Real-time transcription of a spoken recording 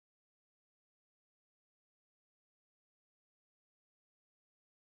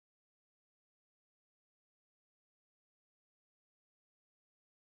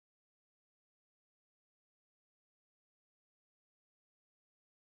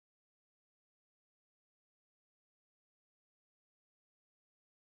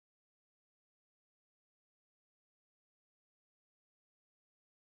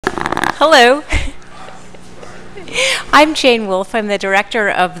Hello. I'm Jane Wolff. I'm the director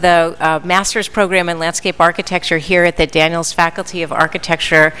of the Master's Program in Landscape Architecture here at the Daniels Faculty of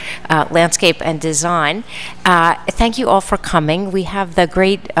Architecture, Landscape and Design. Thank you all for coming. We have the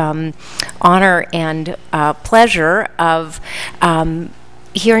great honor and pleasure of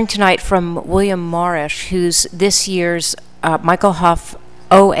hearing tonight from William Morrish, who's this year's Michael Hough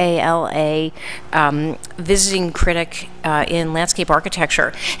OALA visiting critic in landscape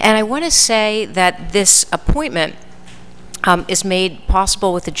architecture. And I want to say that this appointment is made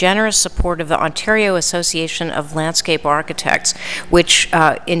possible with the generous support of the Ontario Association of Landscape Architects, which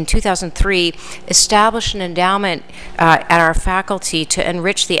in 2003 established an endowment at our faculty to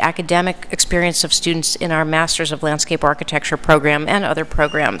enrich the academic experience of students in our Masters of Landscape Architecture program and other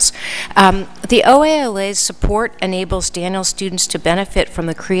programs. The OALA's support enables Daniels students to benefit from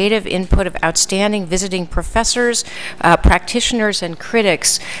the creative input of outstanding visiting professors, practitioners, and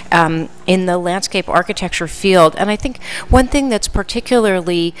critics in the landscape architecture field. And I think one thing that's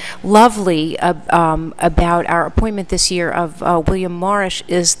particularly lovely about our appointment this year of William Morrish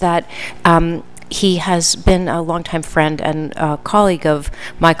is that he has been a longtime friend and colleague of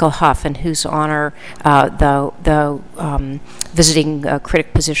Michael Hough, in whose honor the visiting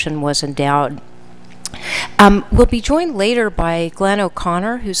critic position was endowed. We'll be joined later by Glenn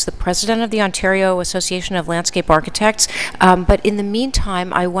O'Connor, who's the president of the Ontario Association of Landscape Architects. But in the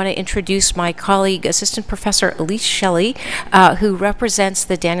meantime, I want to introduce my colleague, Assistant Professor Elise Shelley, who represents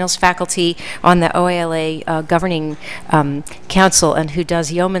the Daniels faculty on the OALA Governing Council and who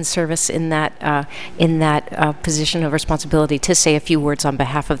does yeoman service in that position of responsibility, to say a few words on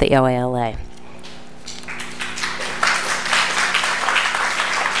behalf of the OALA.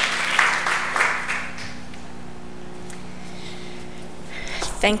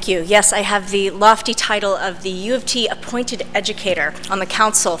 Thank you. Yes, I have the lofty title of the U of T Appointed Educator on the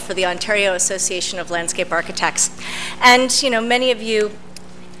Council for the Ontario Association of Landscape Architects. And, you know, many of you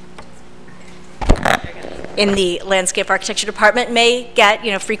in the landscape architecture department may get,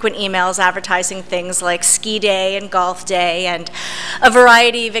 you know, frequent emails advertising things like ski day and golf day and a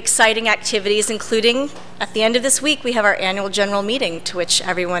variety of exciting activities, including at the end of this week we have our annual general meeting, to which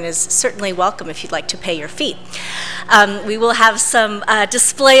everyone is certainly welcome if you'd like to pay your fee. We will have some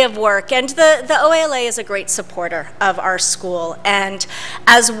display of work, and the OALA is a great supporter of our school, and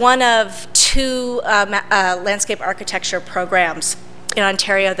as one of two landscape architecture programs in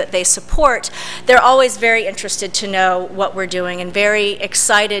Ontario that they support, they're always very interested to know what we're doing and very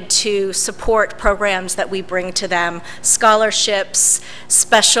excited to support programs that we bring to them, scholarships,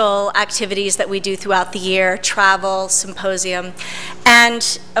 special activities that we do throughout the year, travel, symposium,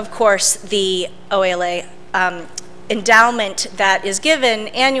 and of course the OALA endowment that is given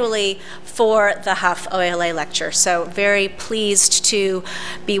annually for the Hough OALA lecture. So very pleased to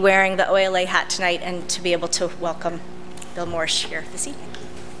be wearing the OALA hat tonight and to be able to welcome Bill Morrish here this evening.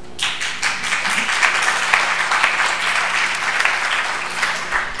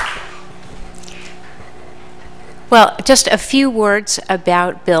 Well, just a few words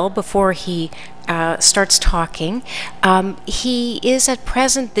about Bill before he starts talking. He is at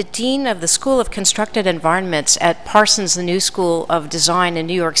present the Dean of the School of Constructed Environments at Parsons The New School of Design in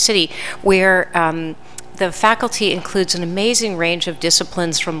New York City, where the faculty includes an amazing range of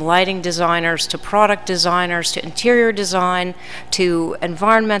disciplines, from lighting designers to product designers to interior design to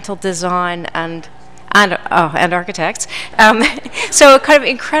environmental design and architects. So a kind of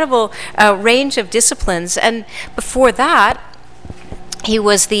incredible range of disciplines. And before that, he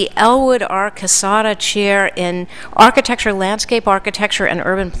was the Elwood R. Casada Chair in Architecture, Landscape Architecture, and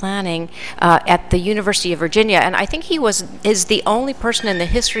Urban Planning at the University of Virginia. And I think he is the only person in the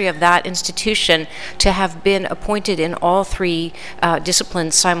history of that institution to have been appointed in all three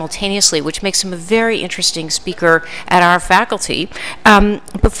disciplines simultaneously, which makes him a very interesting speaker at our faculty.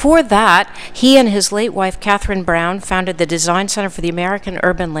 Before that, he and his late wife, Catherine Brown, founded the Design Center for the American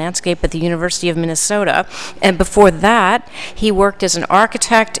Urban Landscape at the University of Minnesota. And before that, he worked as an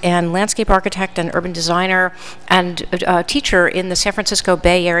architect and landscape architect and urban designer and teacher in the San Francisco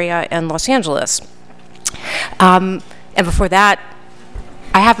Bay Area and Los Angeles. And before that,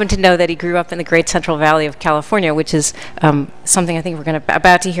 I happen to know that he grew up in the Great Central Valley of California, which is something I think we're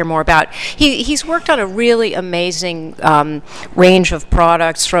about to hear more about. He's worked on a really amazing range of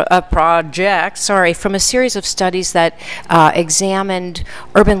projects, from a series of studies that examined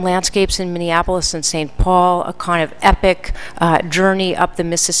urban landscapes in Minneapolis and St. Paul, a kind of epic journey up the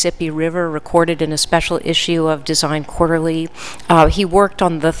Mississippi River recorded in a special issue of Design Quarterly. He worked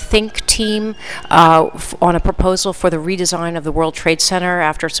on the Think team on a proposal for the redesign of the World Trade Center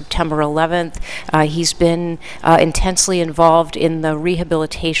after September 11th. He's been intensely involved in the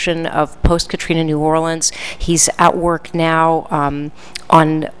rehabilitation of post-Katrina New Orleans. He's at work now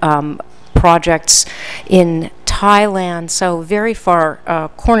on projects in Thailand, so very far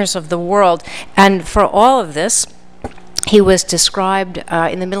corners of the world. And for all of this, he was described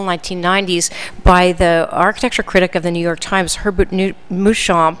in the middle 1990s by the architecture critic of the New York Times, Herbert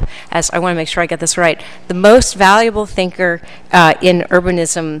Muschamp, as I want to make sure I get this right, the most valuable thinker in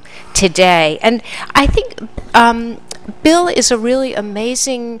urbanism today. And I think Bill is a really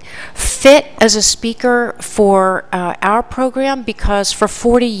amazing fit as a speaker for our program, because for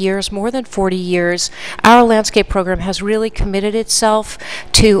 40 years, more than 40 years, our landscape program has really committed itself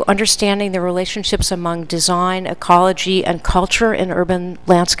to understanding the relationships among design, ecology, and culture in urban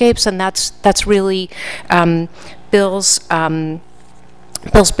landscapes, and that's really Bill's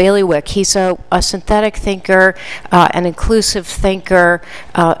bailiwick. He's a synthetic thinker, an inclusive thinker,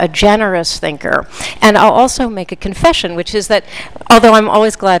 a generous thinker. And I'll also make a confession, which is that although I'm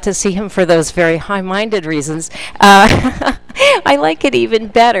always glad to see him for those very high-minded reasons, I like it even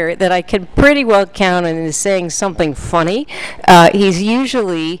better that I can pretty well count on him saying something funny. He's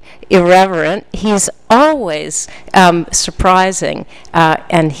usually irreverent. He's always surprising,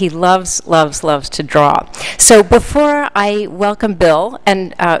 and he loves to draw. So before I welcome Bill,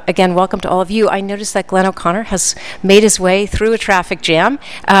 and again, welcome to all of you, I noticed that Glenn O'Connor has made his way through a traffic jam,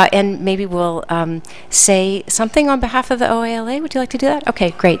 and maybe we'll say something on behalf of the OALA. Would you like to do that?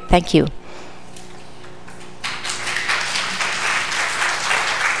 Okay, great, thank you.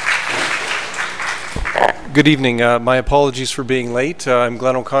 Good evening. My apologies for being late. I'm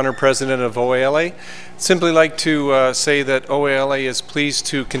Glenn O'Connor, president of OALA. Simply like to say that OALA is pleased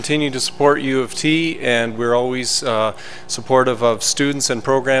to continue to support U of T, and we're always supportive of students and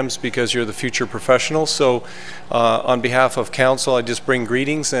programs because you're the future professionals. So on behalf of council, I just bring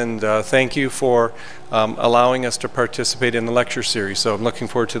greetings and thank you for allowing us to participate in the lecture series. So I'm looking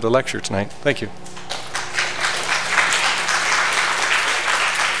forward to the lecture tonight. Thank you.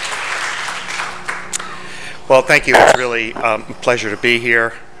 Well, thank you. It's really a pleasure to be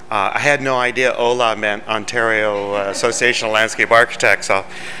here. I had no idea OLA meant Ontario Association of Landscape Architects. I'll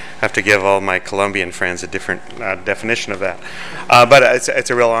have to give all my Colombian friends a different definition of that. But it's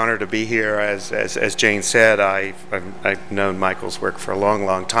a real honor to be here. As Jane said, I've known Michael's work for a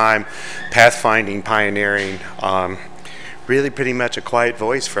long time, pathfinding, pioneering, really pretty much a quiet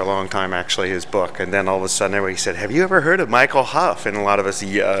voice for a long time, actually, his book. And then all of a sudden everybody said, have you ever heard of Michael Hough? And a lot of us,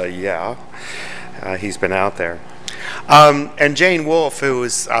 yeah. He's been out there. And Jane Wolff, who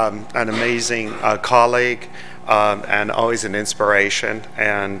is an amazing colleague and always an inspiration,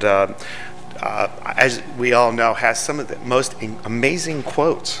 and as we all know, has some of the most amazing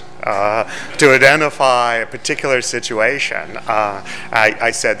quotes to identify a particular situation.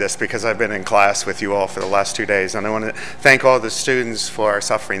 I said this because I've been in class with you all for the last 2 days, and I want to thank all the students for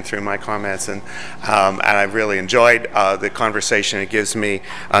suffering through my comments, and I've really enjoyed the conversation. It gives me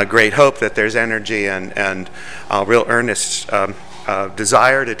great hope that there's energy and real earnest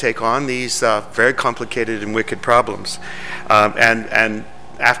desire to take on these very complicated and wicked problems. And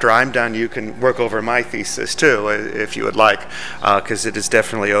after I'm done, you can work over my thesis too, if you would like, because it is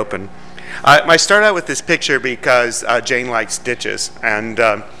definitely open. I start out with this picture because Jane likes ditches, and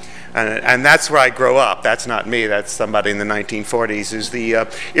that's where I grow up. That's not me. That's somebody in the 1940s who's the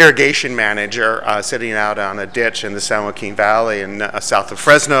irrigation manager sitting out on a ditch in the San Joaquin Valley in south of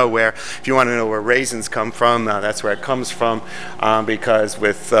Fresno, where, if you want to know where raisins come from, that's where it comes from, because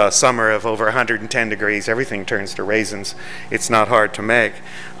with summer of over 110 degrees, everything turns to raisins. It's not hard to make.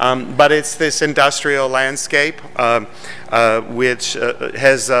 But it's this industrial landscape which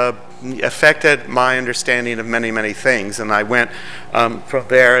has affected my understanding of many things, and I went from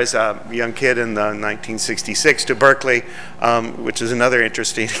there as a young kid in the 1966 to Berkeley, which is another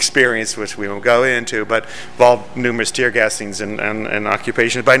interesting experience which we won't go into, but involved numerous tear gassings and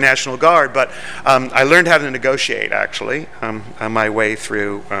occupations by National Guard. But I learned how to negotiate, actually, on my way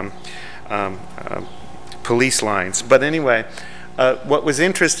through police lines. But anyway, what was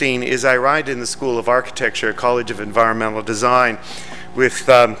interesting is I arrived in the School of Architecture, College of Environmental Design, with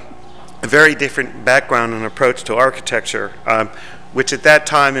a very different background and approach to architecture, which at that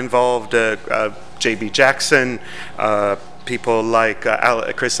time involved J.B. Jackson, people like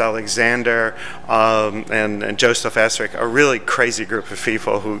Chris Alexander and Joseph Esrick, a really crazy group of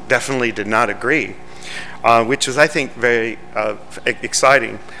people who definitely did not agree, which was, I think, very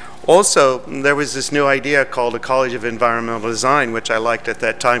exciting. Also, there was this new idea called ecology of environmental design, which I liked at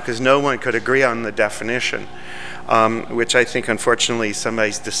that time because no one could agree on the definition. which I think unfortunately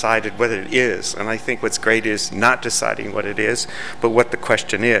somebody's decided what it is. And I think what's great is not deciding what it is, but what the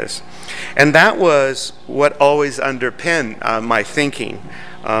question is. And that was what always underpinned my thinking,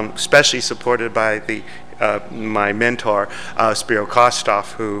 especially supported by my mentor, Spiro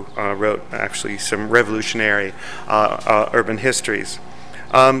Kostoff, who wrote actually some revolutionary urban histories.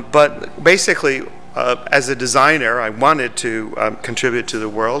 But basically, as a designer, I wanted to contribute to the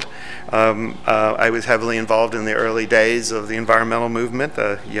world. I was heavily involved in the early days of the environmental movement,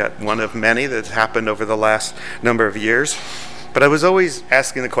 yet one of many that's happened over the last number of years. But I was always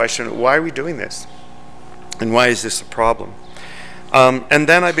asking the question, why are we doing this? And why is this a problem? And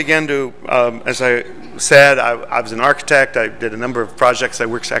then I began to, as I said, I was an architect. I did a number of projects. I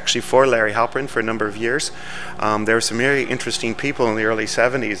worked actually for Larry Halprin for a number of years. There were some very interesting people in the early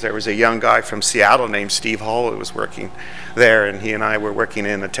 70s. There was a young guy from Seattle named Steve Hall who was working there, and he and I were working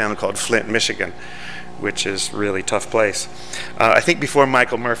in a town called Flint, Michigan, which is a really tough place. I think before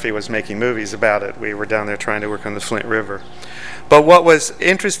Michael Murphy was making movies about it, we were down there trying to work on the Flint River. But what was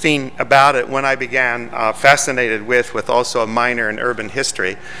interesting about it when I began, fascinated with also a minor in urban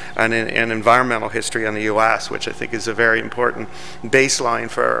history and in environmental history in the US, which I think is a very important baseline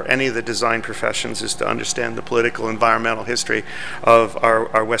for any of the design professions, is to understand the political environmental history of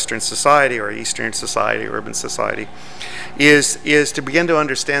our Western society or Eastern society, urban society, is to begin to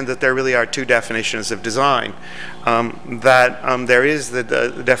understand that there really are two definitions of design. There is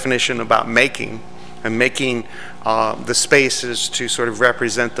the definition about making, and making the spaces to sort of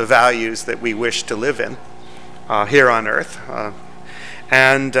represent the values that we wish to live in here on Earth.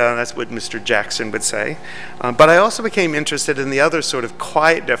 And that's what Mr. Jackson would say. But I also became interested in the other sort of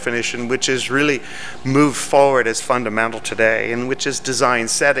quiet definition, which is really moved forward as fundamental today, and which is design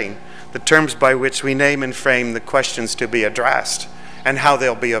setting, the terms by which we name and frame the questions to be addressed and how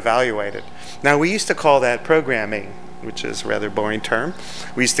they'll be evaluated. Now, we used to call that programming, which is a rather boring term.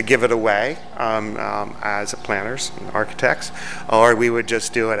 We used to give it away as planners and architects, or we would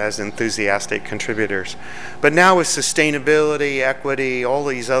just do it as enthusiastic contributors. But now with sustainability, equity, all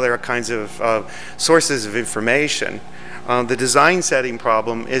these other kinds of sources of information, the design setting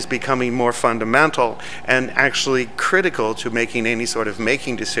problem is becoming more fundamental and actually critical to making any sort of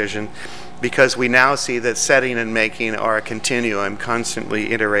making decision, because we now see that setting and making are a continuum,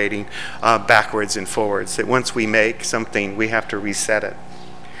 constantly iterating backwards and forwards, that once we make something, we have to reset it.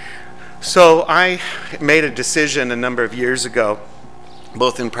 So I made a decision a number of years ago,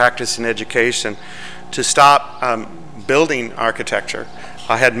 both in practice and education, to stop building architecture.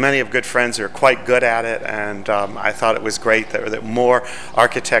 I had many of good friends who are quite good at it, and I thought it was great that more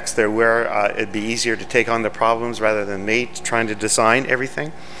architects there were. It'd be easier to take on the problems rather than me trying to design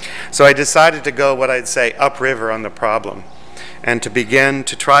everything. So I decided to go what I'd say upriver on the problem, and to begin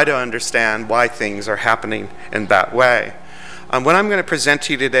to try to understand why things are happening in that way. What I'm going to present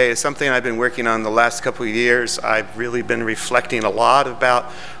to you today is something I've been working on the last couple of years. I've really been reflecting a lot about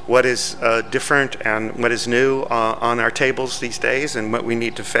what is different and what is new on our tables these days and what we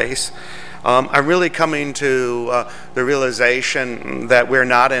need to face. I'm really coming to the realization that we're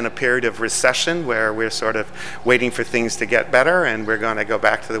not in a period of recession where we're sort of waiting for things to get better and we're going to go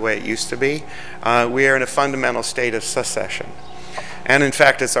back to the way it used to be. We are in a fundamental state of secession. And in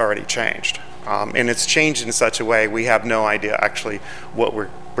fact, it's already changed. And it's changed in such a way we have no idea actually what we're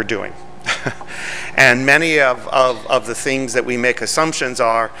doing. And many of the things that we make assumptions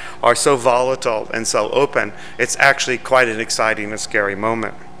are so volatile and so open, it's actually quite an exciting and scary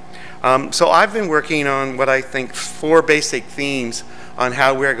moment. So I've been working on what I think 4 basic themes on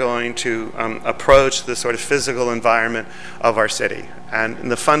how we're going to approach the sort of physical environment of our city.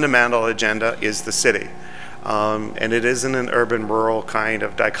 And the fundamental agenda is the city. And it isn't an urban-rural kind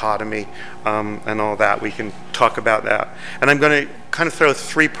of dichotomy and all that. We can talk about that. And I'm going to kind of throw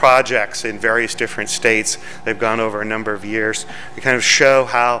 3 projects in various different states. They've gone over a number of years to kind of show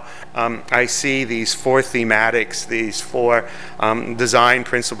how I see these 4 thematics, these 4 design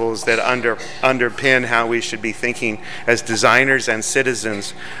principles that underpin how we should be thinking as designers and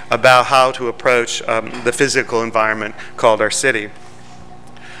citizens about how to approach the physical environment called our city.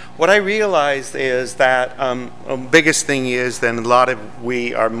 What I realized is that the biggest thing is that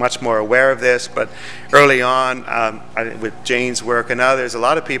we are much more aware of this, but early on with Jane's work and others, a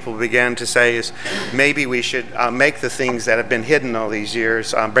lot of people began to say is maybe we should make the things that have been hidden all these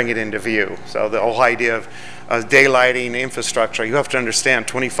years, bring it into view. So the whole idea of daylighting infrastructure, you have to understand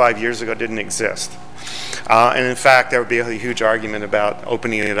 25 years ago didn't exist. And in fact, there would be a huge argument about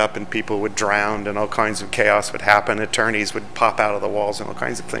opening it up and people would drown and all kinds of chaos would happen. Attorneys would pop out of the walls and all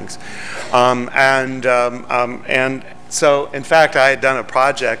kinds of things. And So, in fact, I had done a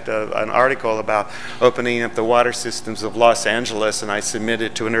project, an article about opening up the water systems of Los Angeles, and I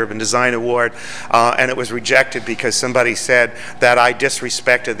submitted to an Urban Design Award, and it was rejected because somebody said that I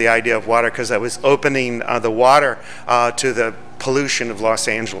disrespected the idea of water because I was opening the water to the pollution of Los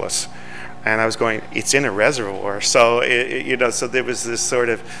Angeles. And I was going, it's in a reservoir. So, so there was this sort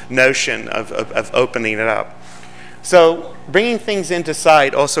of notion of opening it up. So, bringing things into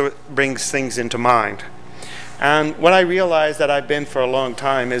sight also brings things into mind. And what I realized that I've been for a long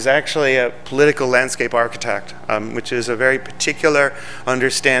time is actually a political landscape architect, which is a very particular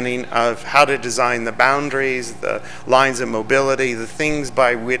understanding of how to design the boundaries, the lines of mobility, the things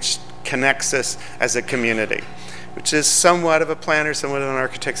by which connects us as a community, which is somewhat of a planner, somewhat of an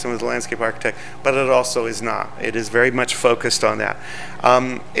architect, somewhat of a landscape architect, but it also is not. It is very much focused on that.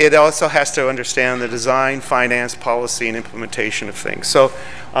 It also has to understand the design, finance, policy, and implementation of things. So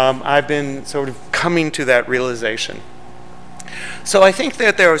I've been sort of coming to that realization. So I think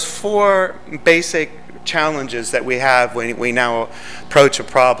that there's 4 basic challenges that we have when we now approach a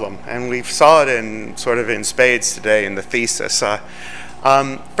problem, and we saw it in sort of in spades today in the thesis.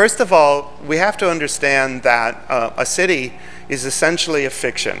 First of all, we have to understand that a city is essentially a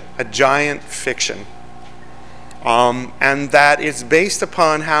fiction, a giant fiction, and that it's based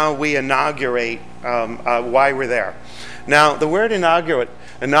upon how we inaugurate why we're there. Now, the word inaugural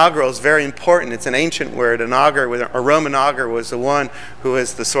is very important. It's an ancient word. A Roman augur was the one who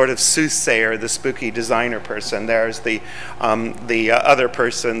was the sort of soothsayer, the spooky designer person. There's the other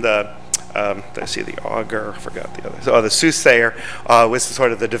person, let's see, the augur, I forgot the other. So the soothsayer was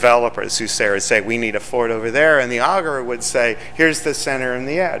sort of the developer. The soothsayer would say, we need a fort over there, and the augur would say, here's the center and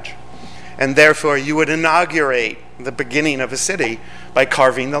the edge. And therefore, you would inaugurate the beginning of a city by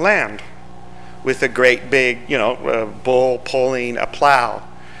carving the land with a great big, bull pulling a plow.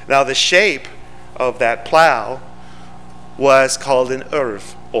 Now, the shape of that plow was called an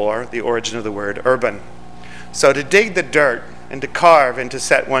urv, or the origin of the word urban. So to dig the dirt and to carve and to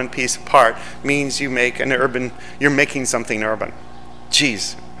set one piece apart means you make you're making something urban.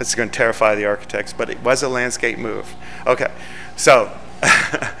 Geez, it's going to terrify the architects, but it was a landscape move. Okay, so,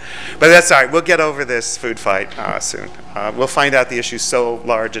 but that's all right. We'll get over this food fight soon. We'll find out the issue's so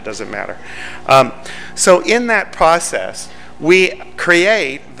large it doesn't matter. So in that process, we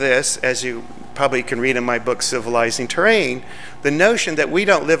create this, as you probably can read in my book, Civilizing Terrain, the notion that we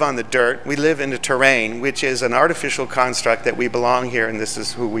don't live on the dirt, we live in the terrain, which is an artificial construct that we belong here and this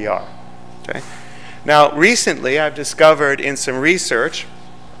is who we are. Okay? Now, recently I've discovered in some research,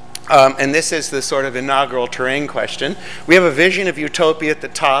 and this is the sort of inaugural terrain question. We have a vision of utopia at the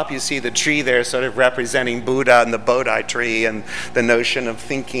top. You see the tree there sort of representing Buddha and the Bodhi tree and the notion of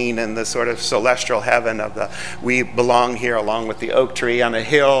thinking and the sort of celestial heaven of the we belong here along with the oak tree on a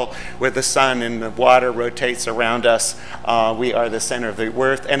hill where the sun and the water rotates around us. We are the center of the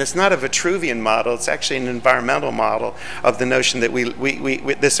earth. And it's not a Vitruvian model. It's actually an environmental model of the notion that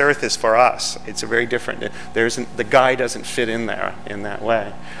this earth is for us. It's a very different, the guy doesn't fit in there in that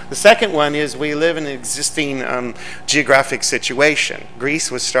way. The second one is we live in an existing geographic situation. Greece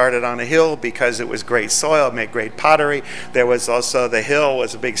was started on a hill because it was great soil, it made great pottery. There was also, the hill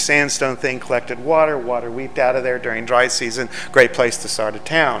was a big sandstone thing, collected water weeped out of there during dry season, great place to start a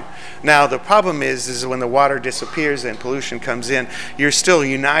town. Now the problem is when the water disappears and pollution comes in, you're still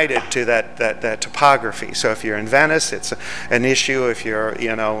united to that topography. So if you're in Venice, it's an issue. If you're,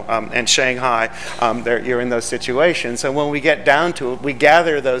 in Shanghai, you're in those situations. And when we get down to it, we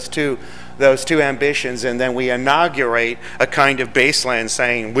gather those two ambitions, and then we inaugurate a kind of baseline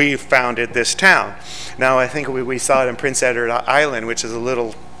saying, we founded this town. Now, I think we saw it in Prince Edward Island, which is a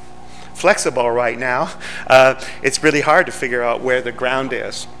little flexible right now. It's really hard to figure out where the ground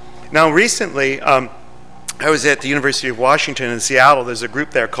is. Now, recently, I was at the University of Washington in Seattle. There's a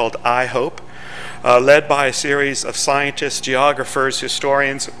group there called Hough, led by a series of scientists, geographers,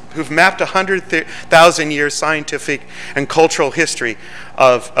 historians who've mapped 100,000 years scientific and cultural history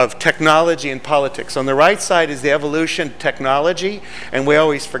of technology and politics. On the right side is the evolution of technology, and we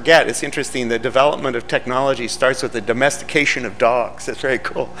always forget, it's interesting, the development of technology starts with the domestication of dogs. That's very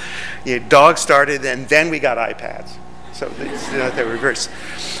cool. Dogs started, and then we got iPads. So it's the reverse.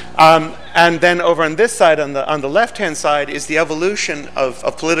 And then over on this side, on the left-hand side, is the evolution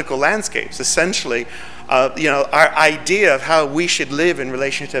of political landscapes. Essentially, our idea of how we should live in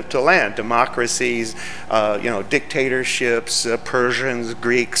relationship to land, democracies, dictatorships, Persians,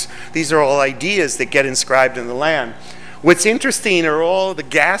 Greeks. These are all ideas that get inscribed in the land. What's interesting are all the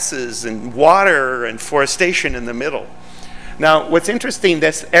gases and water and forestation in the middle. Now, what's interesting,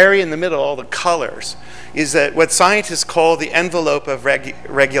 this area in the middle, all the colors, is that what scientists call the envelope of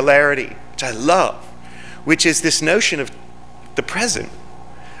regularity, which I love, which is this notion of the present.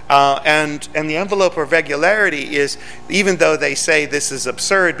 And the envelope of regularity is, even though they say this is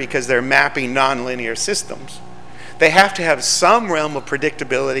absurd because they're mapping nonlinear systems, they have to have some realm of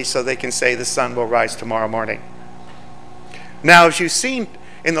predictability so they can say the sun will rise tomorrow morning. Now, as you've seen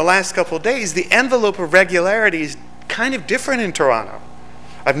in the last couple of days, the envelope of regularity is kind of different in Toronto.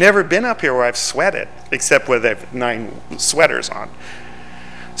 I've never been up here where I've sweated, except with 9 sweaters on.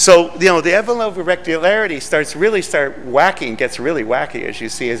 So, you know, the envelope of regularity gets really wacky, as you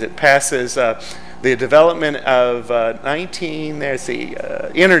see, as it passes the development of there's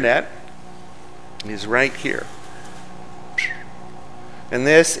the internet is right here. And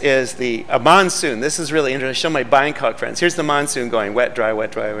this is a monsoon. This is really interesting. Show my Bangkok friends. Here's the monsoon going wet, dry,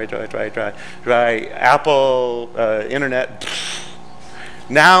 wet, dry, wet, dry, dry, dry, dry. Apple, internet.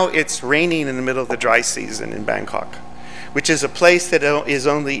 Now it's raining in the middle of the dry season in Bangkok, which is a place that is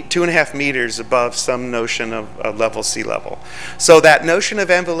only 2.5 meters above some notion of level sea level. So that notion of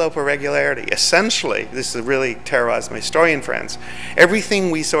envelope or regularity, essentially, this has really terrorized my historian friends,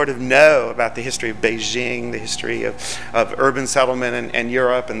 everything we sort of know about the history of Beijing, the history of urban settlement and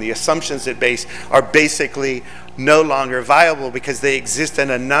Europe, and the assumptions it base are basically no longer viable because they exist in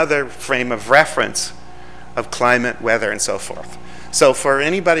another frame of reference of climate, weather, and so forth. So for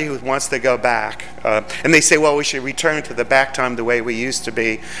anybody who wants to go back, and they say, well, we should return to the back time the way we used to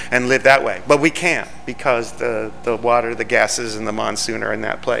be and live that way. But we can't because the water, the gases, and the monsoon are in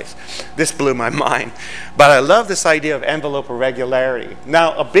that place. This blew my mind. But I love this idea of envelope of regularity.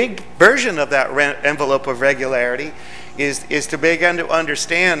 Now, a big version of that envelope of regularity is to begin to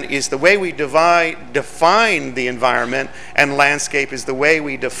understand is the way we define the environment and landscape is the way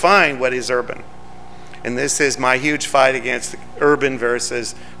we define what is urban. And this is my huge fight against urban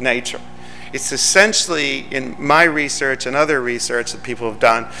versus nature. It's essentially, in my research and other research that people have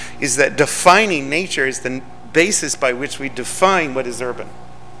done, is that defining nature is the basis by which we define what is urban.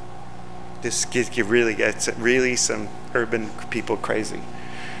 This really gets some urban people crazy.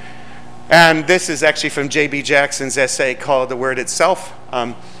 And this is actually from J.B. Jackson's essay called The Word Itself.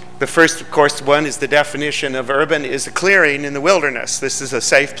 The first, of course, one is the definition of urban is a clearing in the wilderness. This is a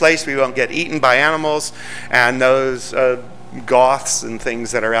safe place. We won't get eaten by animals. And those goths and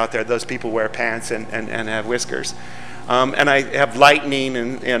things that are out there, those people wear pants and have whiskers. And I have lightning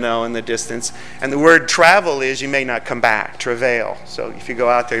and, in the distance. And the word travel is you may not come back, travail. So if you go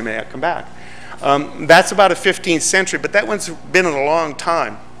out there, you may not come back. That's about a 15th century, but that one's been in a long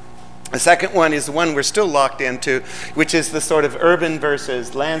time. The second one is the one we're still locked into, which is the sort of urban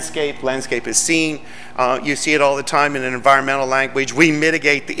versus landscape. Landscape is seen. You see it all the time in an environmental language. We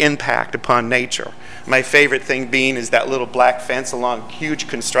mitigate the impact upon nature. My favorite thing being is that little black fence along a huge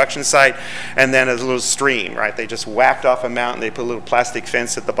construction site and then a little stream, right? They just whacked off a mountain. They put a little plastic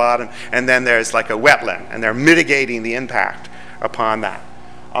fence at the bottom, and then there's like a wetland, and they're mitigating the impact upon that.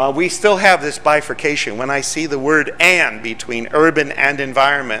 We still have this bifurcation. When I see the word "and" between urban and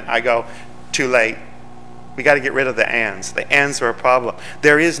environment, I go, too late. We got to get rid of the ands. The ands are a problem.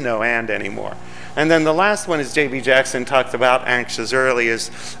 There is no and anymore. And then the last one, as J.B. Jackson talked about as early as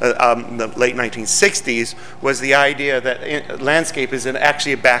the late 1960s, was the idea that landscape is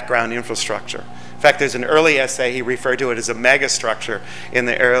actually a background infrastructure. In fact, there's an early essay, he referred to it as a megastructure in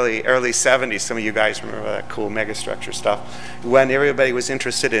the early 70s. Some of you guys remember that cool megastructure stuff, when everybody was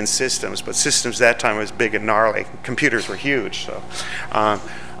interested in systems, but systems at that time was big and gnarly. Computers were huge.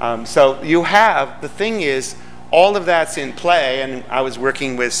 So you have, the thing is, all of that's in play, and I was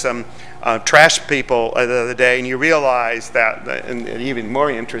working with some trash people the other day, and you realize that, and even more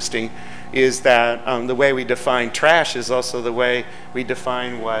interesting, is that the way we define trash is also the way we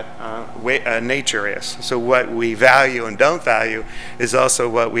define what nature is. So what we value and don't value is also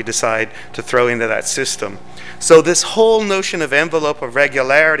what we decide to throw into that system. So this whole notion of envelope of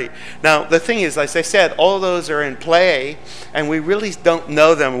regularity. Now the thing is, as I said, all those are in play, and we really don't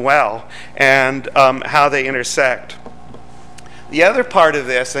know them well and how they intersect. The other part of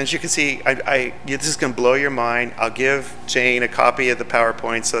this, as you can see, this is going to blow your mind. I'll give Jane a copy of the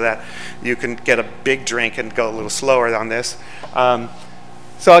PowerPoint so that you can get a big drink and go a little slower on this.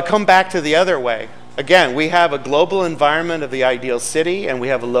 So I'll come back to the other way. Again, we have a global environment of the ideal city, and we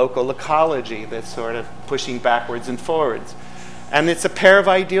have a local ecology that's sort of pushing backwards and forwards. And it's a pair of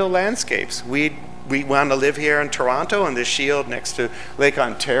ideal landscapes. We want to live here in Toronto on the shield next to Lake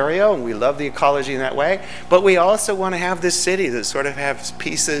Ontario, and we love the ecology in that way. But we also want to have this city that sort of has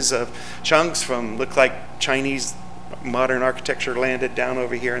pieces of chunks from, look like Chinese modern architecture landed down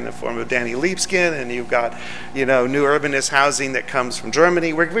over here in the form of Danny Liebskin, and you've got, new urbanist housing that comes from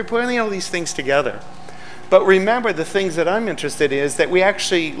Germany. We're putting all these things together. But remember, the things that I'm interested in is that we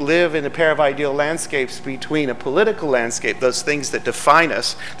actually live in a pair of ideal landscapes between a political landscape, those things that define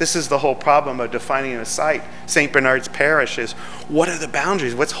us. This is the whole problem of defining a site. St. Bernard's Parish is, what are the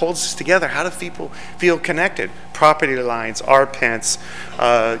boundaries? What holds us together? How do people feel connected? Property lines, arpents,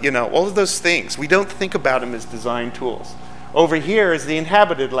 all of those things. We don't think about them as design tools. Over here is the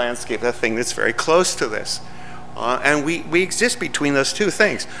inhabited landscape, the thing that's very close to this. And we exist between those two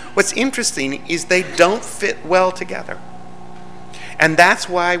things. What's interesting is they don't fit well together. And that's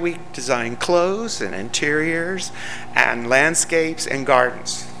why we design clothes and interiors and landscapes and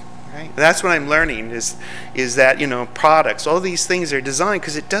gardens. Right? That's what I'm learning is that, products, all these things are designed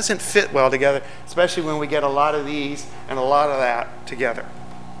because it doesn't fit well together, especially when we get a lot of these and a lot of that together.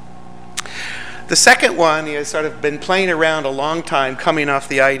 The second one is sort of been playing around a long time, coming off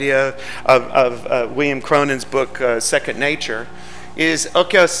the idea of William Cronin's book, Second Nature, is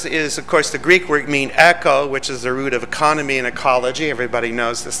oikos is, of course, the Greek word mean eco, which is the root of economy and ecology. Everybody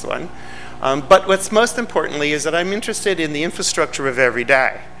knows this one. But what's most importantly is that I'm interested in the infrastructure of every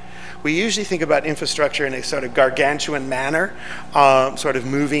day. We usually think about infrastructure in a sort of gargantuan manner, sort of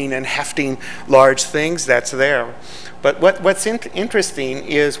moving and hefting large things. That's there. But what's interesting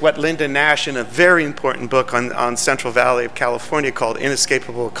is what Linda Nash, in a very important book on Central Valley of California called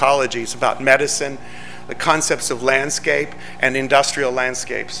Inescapable Ecology, it's about medicine, the concepts of landscape, and industrial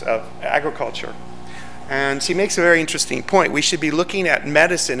landscapes of agriculture. And she makes a very interesting point. We should be looking at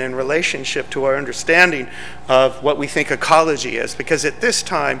medicine in relationship to our understanding of what we think ecology is. Because at this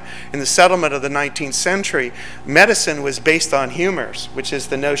time, in the settlement of the 19th century, medicine was based on humors, which is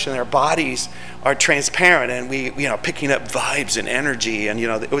the notion that our bodies are transparent and we, picking up vibes and energy. And,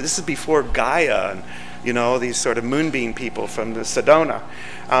 this is before Gaia and, these sort of moonbeam people from the Sedona.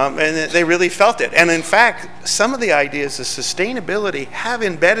 And they really felt it. And in fact, some of the ideas of sustainability have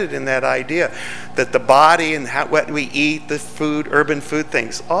embedded in that idea that the body and what we eat, the food, urban food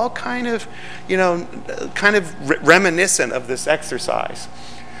things, all kind of reminiscent of this exercise.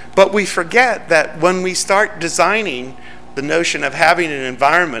 But we forget that when we start designing the notion of having an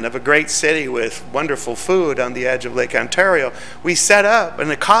environment of a great city with wonderful food on the edge of Lake Ontario, we set up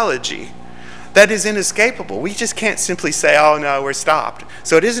an ecology that is inescapable. We just can't simply say, oh no, we're stopped.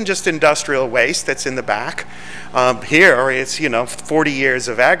 So it isn't just industrial waste that's in the back. Here it's 40 years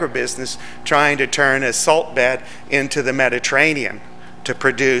of agribusiness trying to turn a salt bed into the Mediterranean to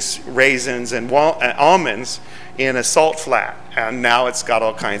produce raisins and almonds in a salt flat. And now it's got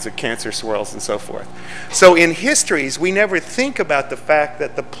all kinds of cancer swirls and so forth. So in histories, we never think about the fact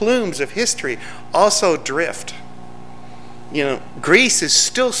that the plumes of history also drift. Greece is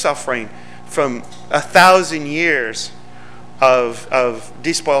still suffering from 1,000 years of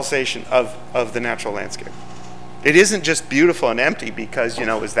despoilization of the natural landscape. It isn't just beautiful and empty because, it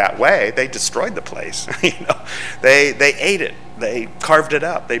was that way. They destroyed the place. They ate it. They carved it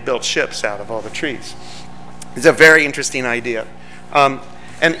up. They built ships out of all the trees. It's a very interesting idea. And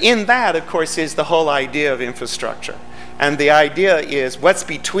in that, of course, is the whole idea of infrastructure. And the idea is what's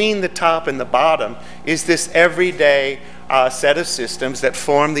between the top and the bottom is this everyday set of systems that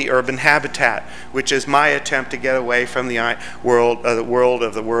form the urban habitat, which is my attempt to get away from the world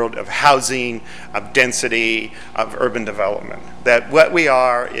of housing, of density, of urban development. That what we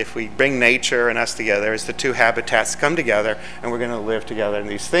are, if we bring nature and us together, is the two habitats come together, and we're going to live together in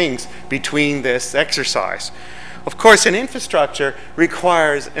these things between this exercise. Of course, an infrastructure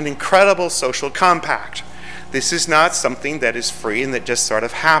requires an incredible social compact. This is not something that is free and that just sort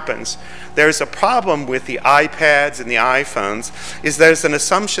of happens. There's a problem with the iPads and the iPhones is there's an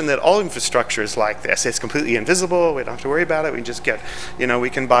assumption that all infrastructure is like this. It's completely invisible. We don't have to worry about it. We just get, we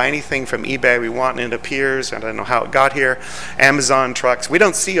can buy anything from eBay we want and it appears. I don't know how it got here. Amazon trucks. We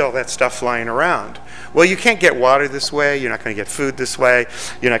don't see all that stuff flying around. Well, you can't get water this way. You're not going to get food this way.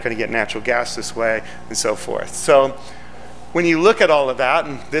 You're not going to get natural gas this way and so forth. So when you look at all of that,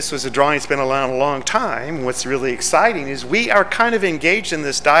 and this was a drawing that's been around a long time, what's really exciting is we are kind of engaged in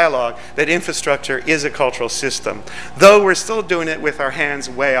this dialogue that infrastructure is a cultural system, though we're still doing it with our hands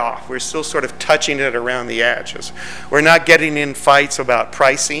way off. We're still sort of touching it around the edges. We're not getting in fights about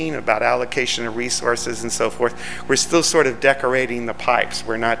pricing, about allocation of resources and so forth. We're still sort of decorating the pipes.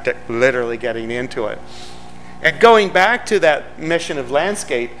 We're not literally getting into it. And going back to that mission of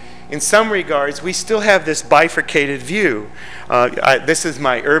landscape, in some regards, we still have this bifurcated view. This is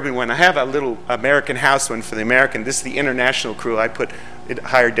my urban one. I have a little American house one for the American. This is the international crew. I put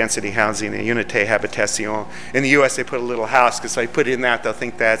higher density housing, the Unité Habitation. In the US, they put a little house, because if I put in that, they'll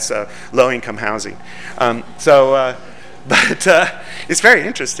think that's low-income housing. But it's very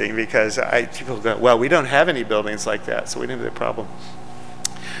interesting because people go, well, we don't have any buildings like that, so we don't have that problem.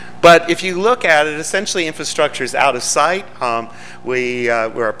 But if you look at it, essentially infrastructure is out of sight.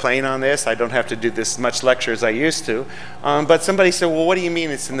 We're playing on this. I don't have to do this as much lecture as I used to. But somebody said, well, what do you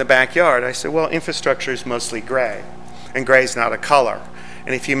mean it's in the backyard? I said, well, infrastructure is mostly gray, and gray is not a color.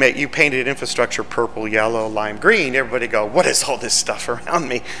 And if you painted infrastructure purple, yellow, lime green, everybody go, what is all this stuff around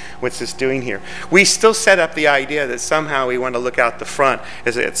me? What's this doing here? We still set up the idea that somehow we want to look out the front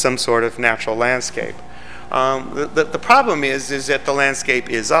as at some sort of natural landscape. The problem is that the landscape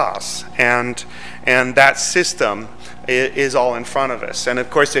is us, and that system is all in front of us. And of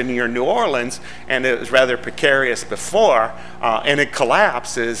course, in your New Orleans, and it was rather precarious before, and it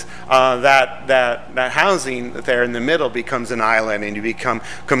collapses, that housing there in the middle becomes an island, and you become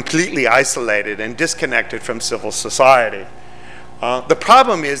completely isolated and disconnected from civil society. The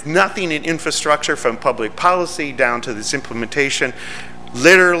problem is nothing in infrastructure, from public policy down to this implementation,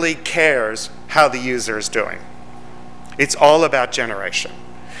 literally cares how the user is doing. It's all about generation.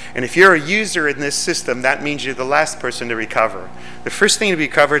 And if you're a user in this system, that means you're the last person to recover. The first thing to be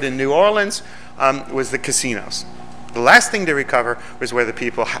covered in New Orleans was the casinos. The last thing to recover was where the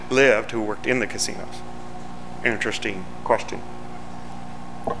people lived who worked in the casinos. Interesting question.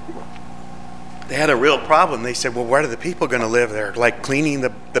 They had a real problem. They said, well, where are the people going to live? They're like cleaning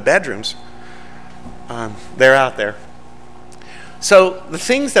the bedrooms. They're out there. So the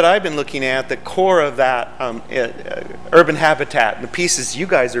things that I've been looking at, the core of that urban habitat, the pieces you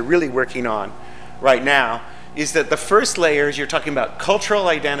guys are really working on right now, is that the first layer is you're talking about cultural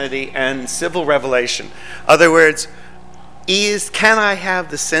identity and civil revelation. In other words, can I have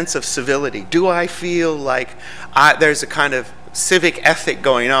the sense of civility? Do I feel like there's a kind of civic ethic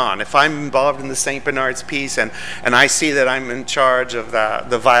going on? If I'm involved in the St. Bernard's piece and I see that I'm in charge of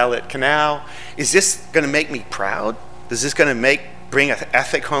the Violet Canal, is this going to make me proud? Is this going to bring an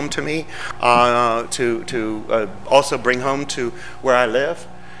ethic home to me, to also bring home to where I live?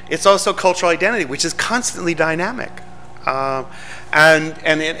 It's also cultural identity, which is constantly dynamic, and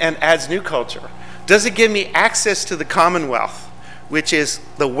adds new culture. Does it give me access to the Commonwealth, which is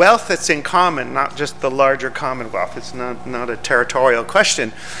the wealth that's in common, not just the larger Commonwealth? It's not a territorial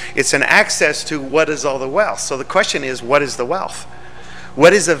question. It's an access to what is all the wealth. So the question is, what is the wealth?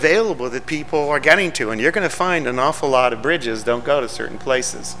 What is available that people are getting to? And you're going to find an awful lot of bridges don't go to certain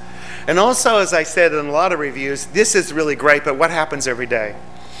places. And also, as I said in a lot of reviews, this is really great, but what happens every day?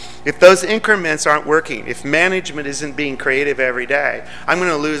 If those increments aren't working, if management isn't being creative every day, I'm going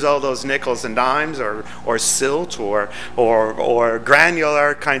to lose all those nickels and dimes or silt or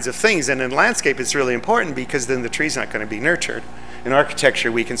granular kinds of things. And in landscape, it's really important because then the tree's not going to be nurtured. In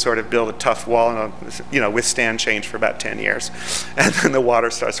architecture, we can sort of build a tough wall and withstand change for about 10 years, and then the water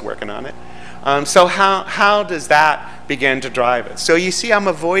starts working on it. So how does that begin to drive it? So you see, I'm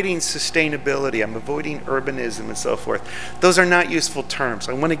avoiding sustainability, I'm avoiding urbanism and so forth. Those are not useful terms.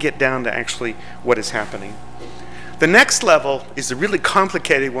 I want to get down to actually what is happening. The next level is a really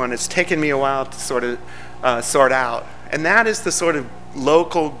complicated one. It's taken me a while to sort out, and that is the sort of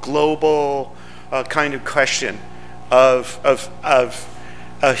local, global kind of question of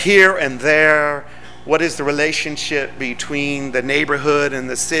here and there. What is the relationship between the neighborhood and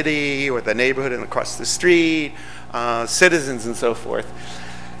the city, or the neighborhood and across the street, citizens and so forth?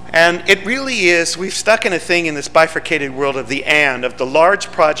 And it really is, we've stuck in a thing in this bifurcated world of the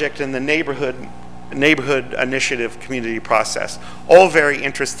large project and the neighborhood initiative community process. All very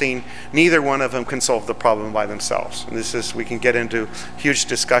interesting. Neither one of them can solve the problem by themselves. And we can get into huge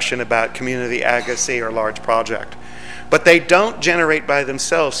discussion about community advocacy or large project. But they don't generate by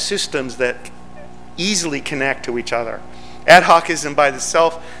themselves systems that easily connect to each other. Ad hocism by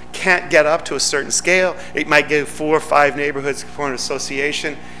itself can't get up to a certain scale. It might give 4 or 5 neighborhoods for an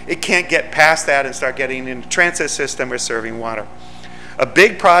association. It can't get past that and start getting into transit system or serving water. A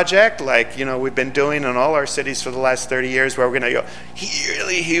big project like we've been doing in all our cities for the last 30 years, where we're going to go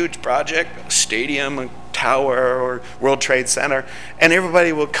really huge project, a stadium, a tower, or World Trade Center, and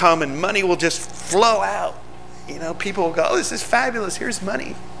everybody will come and money will just flow out. People will go, oh, this is fabulous, here's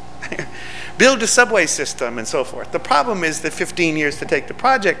money. Build a subway system and so forth. The problem is that 15 years to take the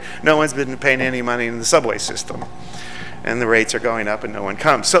project, no one's been paying any money in the subway system. And the rates are going up and no one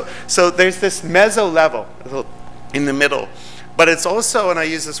comes. So there's this meso level in the middle. But it's also, and I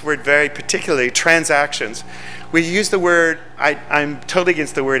use this word very particularly, transactions. We use the word, I'm totally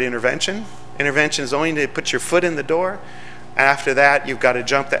against the word intervention. Intervention is only to put your foot in the door. After that, you've got to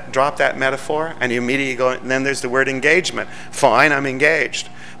drop that metaphor, and you immediately go, and then there's the word engagement. Fine, I'm engaged.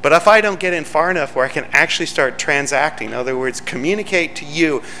 But if I don't get in far enough where I can actually start transacting, in other words, communicate to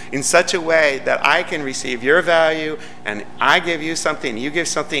you in such a way that I can receive your value, and I give you something, you give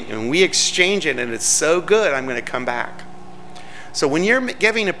something, and we exchange it, and it's so good, I'm going to come back. So when you're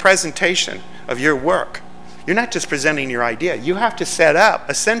giving a presentation of your work, you're not just presenting your idea. You have to set up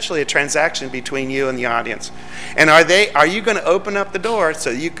essentially a transaction between you and the audience. And are you going to open up the door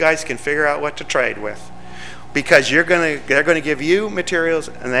so you guys can figure out what to trade with? Because they're going to give you materials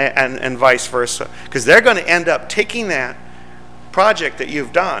and vice versa. Because they're going to end up taking that project that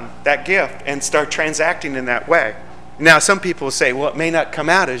you've done, that gift, and start transacting in that way. Now, some people will say, well, it may not come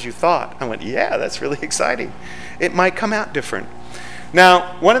out as you thought. I went, yeah, that's really exciting. It might come out different.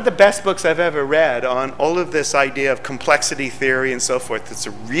 Now, one of the best books I've ever read on all of this idea of complexity theory and so forth, it's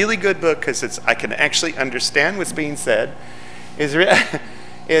a really good book because I can actually understand what's being said, is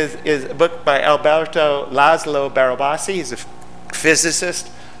a book by Alberto Laszlo Barabasi. He's a physicist.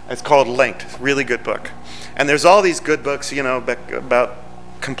 It's called Linked. Really good book. And there's all these good books, you know, about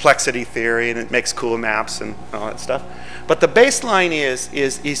complexity theory, and it makes cool maps and all that stuff. But the baseline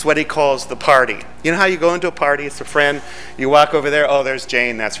is what he calls the party. You know how you go into a party, it's a friend, you walk over there, oh, there's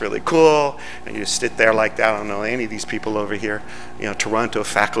Jane, that's really cool, and you just sit there like that. I don't know any of these people over here, you know, Toronto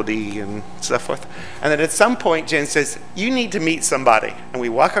faculty and so forth. And then at some point, Jane says, you need to meet somebody. And we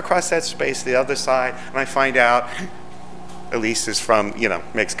walk across that space to the other side, and I find out Elise is from, you know,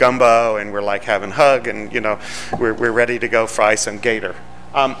 makes gumbo, and we're like having hug, and, you know, we're ready to go fry some gator.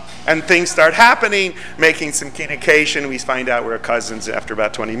 And things start happening, making some communication. We find out we're cousins after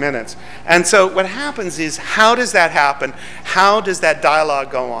about 20 minutes. And so what happens is, how does that happen? How does that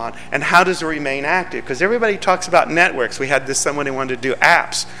dialogue go on? And how does it remain active? Because everybody talks about networks. We had someone who wanted to do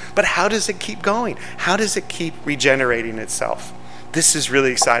apps. But how does it keep going? How does it keep regenerating itself? This is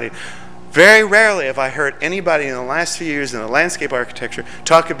really exciting. Very rarely have I heard anybody in the last few years in the landscape architecture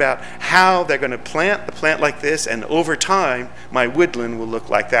talk about how they're going to plant a plant like this, and over time, my woodland will look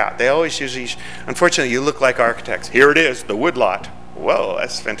like that. They always usually, unfortunately, you look like architects. Here it is, the woodlot. Whoa,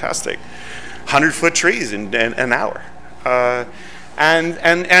 that's fantastic. 100-foot trees in an hour. And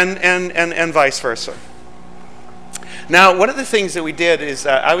vice versa. Now, one of the things that we did is,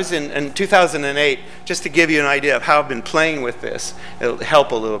 I was in 2008, just to give you an idea of how I've been playing with this, it'll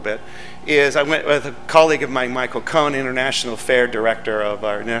help a little bit, is I went with a colleague of mine, Michael Cohn, International Affair Director of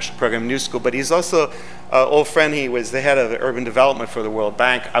our National Program New School, but he's also an old friend. He was the head of the urban development for the World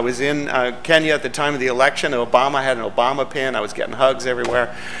Bank. I was in Kenya at the time of the election. Obama had an Obama pin. I was getting hugs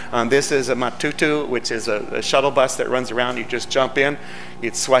everywhere. This is a Matutu, which is a shuttle bus that runs around. You just jump in.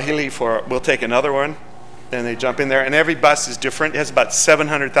 It's Swahili for, we'll take another one. Then they jump in there, and every bus is different. It has about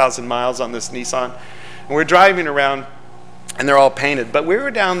 700,000 miles on this Nissan. And we're driving around, and they're all painted. But we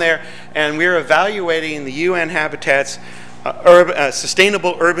were down there, and we were evaluating the UN Habitat's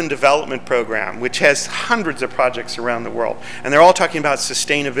Sustainable Urban Development Program, which has hundreds of projects around the world. And they're all talking about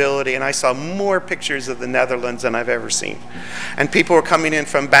sustainability, and I saw more pictures of the Netherlands than I've ever seen. And people were coming in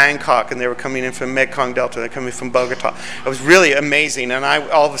from Bangkok, and they were coming in from Mekong Delta, they're coming from Bogota. It was really amazing, and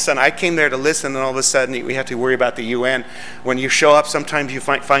all of a sudden, I came there to listen, and all of a sudden, we have to worry about the UN. When you show up, sometimes you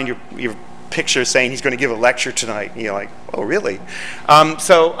find your picture saying he's going to give a lecture tonight, and you're like, oh, really?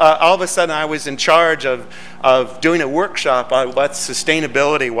 So all of a sudden, I was in charge of doing a workshop on what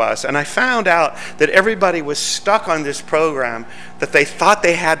sustainability was, and I found out that everybody was stuck on this program that they thought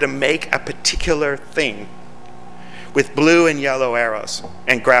they had to make a particular thing with blue and yellow arrows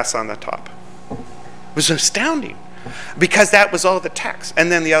and grass on the top. It was astounding, because that was all the text. And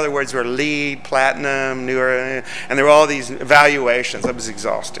then the other words were LEED, platinum, newer, and there were all these evaluations. That was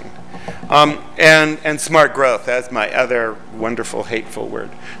exhausting. And smart growth, that's my other wonderful, hateful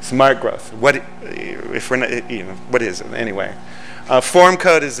word. Smart growth. What if we're not, you know, what is it anyway? Form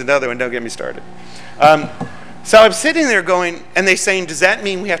code is another one. Don't get me started. So I'm sitting there going, and they're saying, does that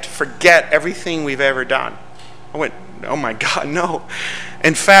mean we have to forget everything we've ever done? I went, oh my God, no.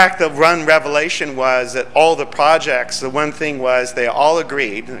 In fact, the revelation was that all the projects, the one thing was they all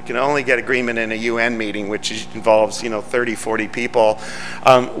agreed, you can only get agreement in a UN meeting, which involves, 30, 40 people,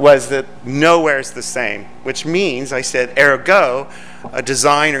 was that nowhere is the same, which means, I said, ergo, a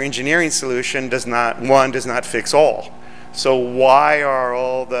design or engineering solution does not fix all. So why are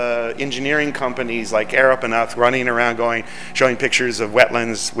all the engineering companies like Arup and us running around showing pictures of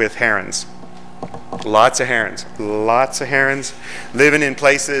wetlands with herons? Lots of herons, living in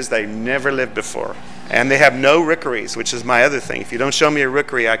places they never lived before. And they have no rookeries, which is my other thing. If you don't show me a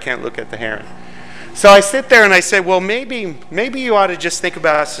rookery, I can't look at the heron. So I sit there and I say, well, maybe you ought to just think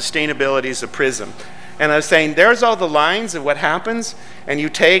about sustainability as a prism. And I was saying, there's all the lines of what happens, and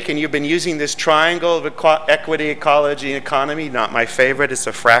you've been using this triangle of equity, ecology, and economy. Not my favorite. It's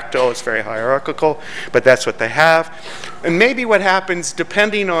a fractal. It's very hierarchical, but that's what they have. And maybe what happens,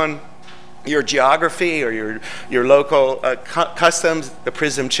 depending on your geography or your local customs, the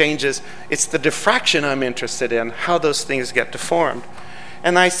prism changes. It's the diffraction I'm interested in, how those things get deformed.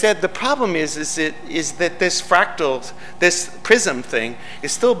 And I said the problem is that this fractal, this prism thing,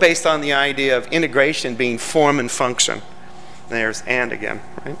 is still based on the idea of integration being form and function. There's and again,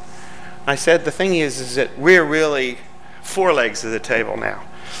 right? I said the thing is that we're really 4 legs of the table now.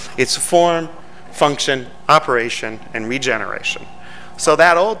 It's form, function, operation, and regeneration. So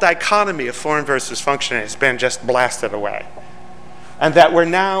that old dichotomy of form versus function has been just blasted away. And that we're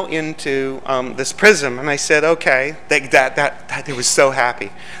now into this prism. And I said, okay, they were so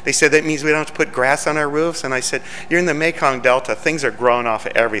happy. They said, that means we don't have to put grass on our roofs? And I said, you're in the Mekong Delta. Things are growing off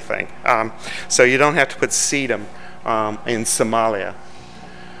of everything. So you don't have to put sedum in Somalia.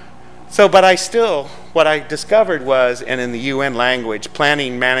 So, but what I discovered was, and in the UN language,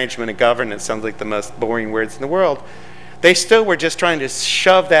 planning, management, and governance sounds like the most boring words in the world. They still were just trying to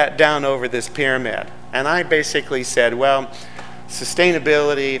shove that down over this pyramid. And I basically said, well,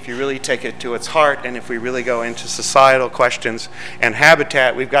 sustainability, if you really take it to its heart, and if we really go into societal questions and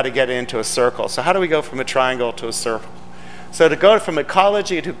habitat, we've got to get into a circle. So how do we go from a triangle to a circle? So to go from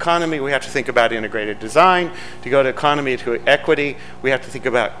ecology to economy, we have to think about integrated design. To go to economy to equity, we have to think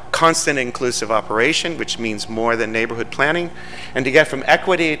about constant inclusive operation, which means more than neighborhood planning. And to get from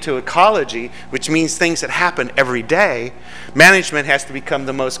equity to ecology, which means things that happen every day, management has to become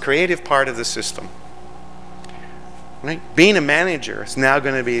the most creative part of the system. Right? Being a manager is now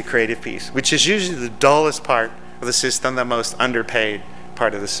going to be a creative piece, which is usually the dullest part of the system, the most underpaid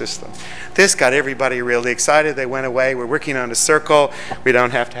part of the system. This got everybody really excited. They went away. We're working on a circle. We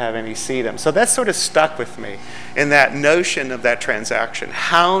don't have to have any sedum. So that sort of stuck with me in that notion of that transaction.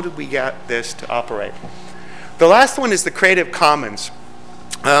 How do we get this to operate? The last one is the Creative Commons.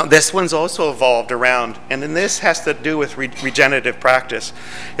 This one's also evolved around, and then this has to do with regenerative practice.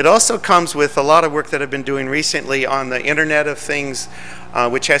 It also comes with a lot of work that I've been doing recently on the Internet of Things,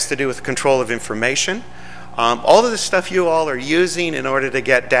 which has to do with control of information. All of the stuff you all are using in order to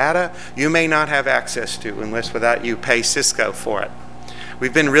get data, you may not have access to unless without you pay Cisco for it.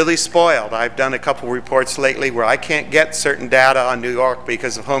 We've been really spoiled. I've done a couple reports lately where I can't get certain data on New York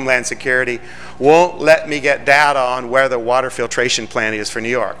because of Homeland Security won't let me get data on where the water filtration plant is for New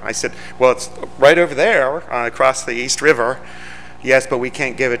York. I said, well, it's right over there across the East River. Yes, but we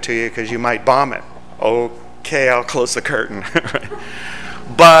can't give it to you because you might bomb it. Okay, I'll close the curtain.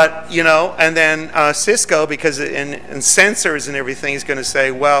 But, you know, and then Cisco, because in sensors and everything, is going to say,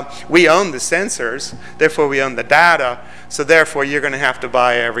 well, we own the sensors, therefore we own the data, so therefore you're going to have to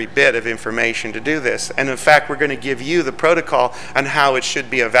buy every bit of information to do this. And in fact, we're going to give you the protocol on how it should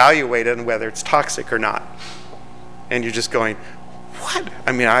be evaluated and whether it's toxic or not. And you're just going, what?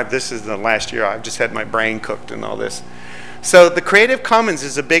 I mean, this is the last year I've just had my brain cooked and all this. So the Creative Commons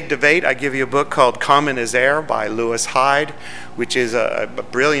is a big debate. I give you a book called Common as Air by Lewis Hyde, which is a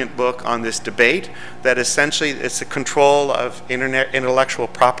brilliant book on this debate that essentially it's the control of intellectual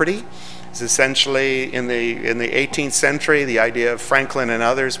property. It's essentially in the 18th century, the idea of Franklin and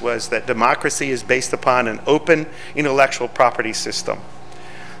others was that democracy is based upon an open intellectual property system.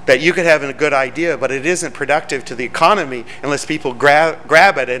 That you could have a good idea, but it isn't productive to the economy unless people grab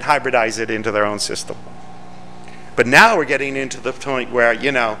it and hybridize it into their own system. But now we're getting into the point where,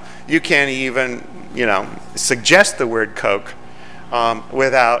 you know, you can't even, you know, suggest the word Coke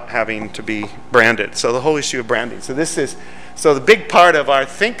without having to be branded. So the whole issue of branding. So the big part of our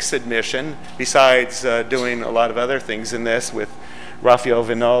Think submission, besides doing a lot of other things in this with Raphael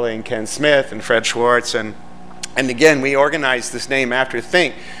Vinoli and Ken Smith and Fred Schwartz, and again, we organized this name after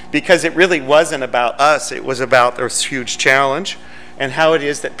Think because it really wasn't about us. It was about this huge challenge and how it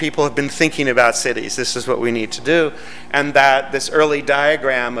is that people have been thinking about cities. This is what we need to do. And that this early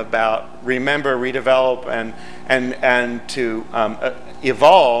diagram about remember, redevelop, and to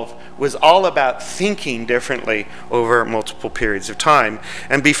evolve was all about thinking differently over multiple periods of time.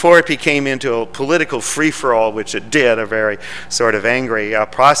 And before it became into a political free-for-all, which it did, a very sort of angry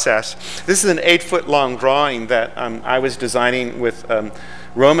process. This is an 8-foot-long drawing that I was designing with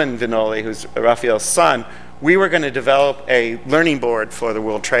Roman Vinoli, who's Raphael's son. We were going to develop a learning board for the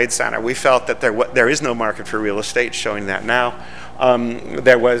World Trade Center. We felt that there is no market for real estate, showing that now.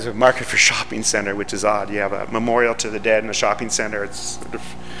 There was a market for shopping center, which is odd. You have a memorial to the dead in a shopping center. It's sort of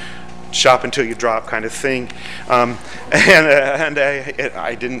shop until you drop kind of thing. I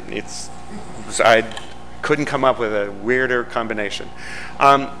Couldn't come up with a weirder combination.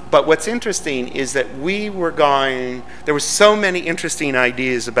 But what's interesting is that there were so many interesting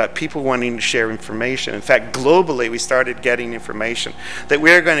ideas about people wanting to share information. In fact, globally, we started getting information that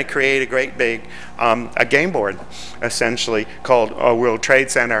we were going to create a great big a game board, essentially, called World Trade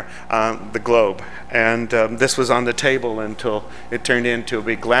Center, the Globe. And this was on the table until it turned into a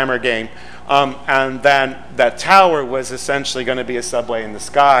big glamour game. And then that tower was essentially going to be a subway in the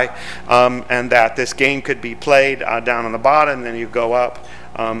sky, and that this game could be played down on the bottom, and then you go up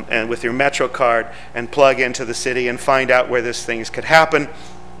and with your Metro card and plug into the city and find out where these things could happen.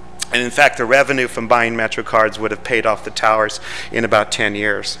 And in fact, the revenue from buying Metro cards would have paid off the towers in about 10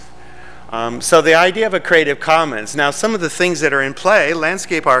 years. So the idea of a Creative Commons. Now, some of the things that are in play,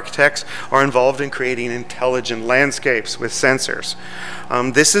 landscape architects are involved in creating intelligent landscapes with sensors.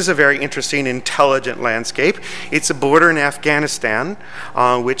 This is a very interesting intelligent landscape. It's a border in Afghanistan,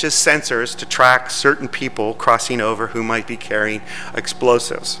 which is sensors to track certain people crossing over who might be carrying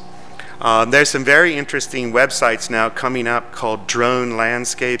explosives. There's some very interesting websites now coming up called drone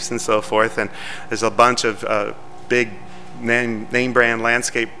landscapes and so forth, and there's a bunch of big name brand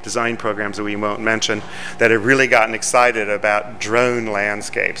landscape design programs that we won't mention that have really gotten excited about drone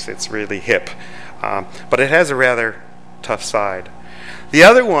landscapes. It's really hip, but it has a rather tough side. The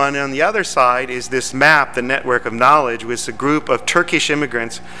other one on the other side is this map, the Network of Knowledge, with a group of Turkish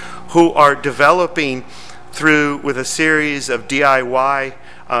immigrants who are developing with a series of DIY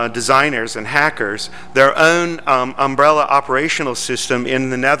designers and hackers their own umbrella operational system in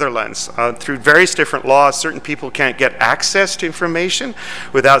the Netherlands. Through various different laws, certain people can't get access to information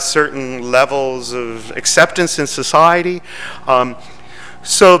without certain levels of acceptance in society.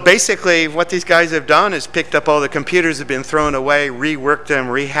 So basically what these guys have done is picked up all the computers that have been thrown away, reworked them,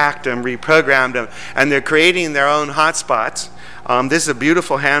 rehacked them, reprogrammed them, and they're creating their own hotspots. This is a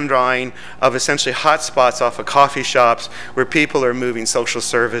beautiful hand drawing of essentially hotspots off of coffee shops where people are moving social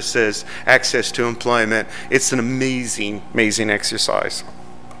services, access to employment. It's an amazing, amazing exercise.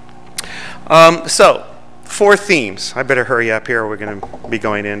 So, 4 themes. I better hurry up here. We're going to be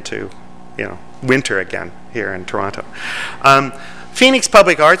going into, winter again here in Toronto. Phoenix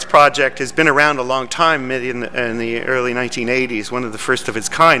Public Arts Project has been around a long time, in the early 1980s, one of the first of its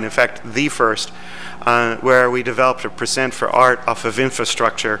kind, in fact, the first, where we developed a percent for art off of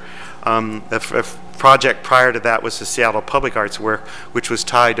infrastructure. A project prior to that was the Seattle Public Arts work, which was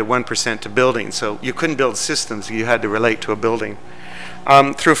tied to 1% to buildings. So you couldn't build systems, you had to relate to a building.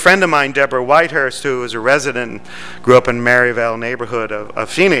 Through a friend of mine, Deborah Whitehurst, who was a resident, grew up in Maryvale neighborhood of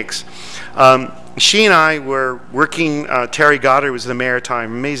Phoenix, she and I were working, Terry Goddard was the mayor at the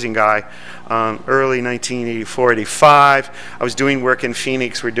time, amazing guy, early 1984-85. I was doing work in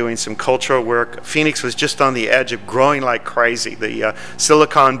Phoenix. We're doing some cultural work. Phoenix was just on the edge of growing like crazy. The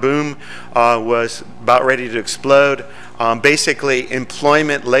silicon boom was about ready to explode. Basically,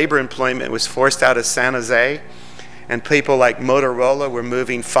 labor employment was forced out of San Jose. And people like Motorola were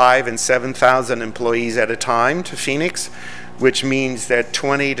moving 5,000 and 7,000 employees at a time to Phoenix, which means that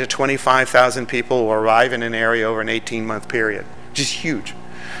 20,000 to 25,000 people will arrive in an area over an 18-month period, which is huge.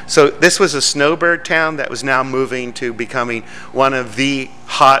 So this was a snowbird town that was now moving to becoming one of the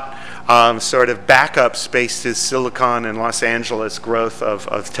hot sort of backup space to Silicon and Los Angeles growth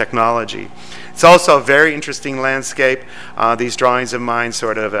of technology. It's also a very interesting landscape. These drawings of mine,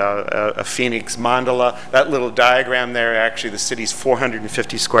 sort of a Phoenix mandala. That little diagram there, actually the city's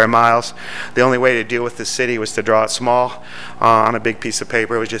 450 square miles. The only way to deal with the city was to draw it small on a big piece of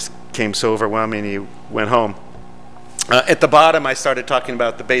paper. It just became so overwhelming you went home. At the bottom, I started talking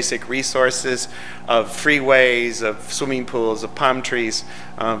about the basic resources of freeways, of swimming pools, of palm trees,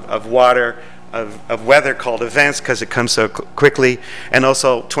 of water, of weather called events because it comes so quickly, and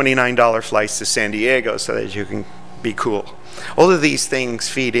also $29 flights to San Diego so that you can be cool. All of these things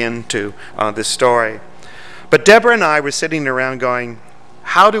feed into this story. But Deborah and I were sitting around going,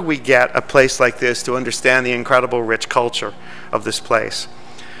 how do we get a place like this to understand the incredible rich culture of this place?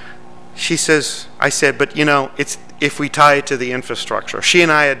 I said, but it's if we tie it to the infrastructure. She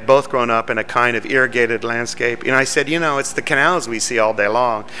and I had both grown up in a kind of irrigated landscape. And I said, it's the canals we see all day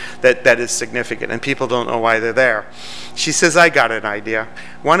long that is significant, and people don't know why they're there. She says, I got an idea.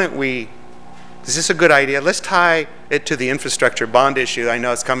 Is this a good idea? Let's tie it to the infrastructure bond issue. I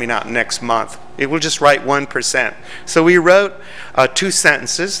know it's coming out next month. It will just write 1%. So we wrote 2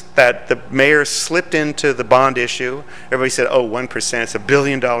 sentences that the mayor slipped into the bond issue. Everybody said, 1%, it's $1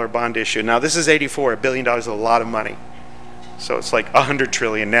 billion bond issue. Now this is 84, $1 billion is a lot of money. So it's like 100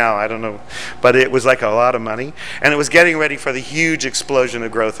 trillion now, I don't know. But it was like a lot of money. And it was getting ready for the huge explosion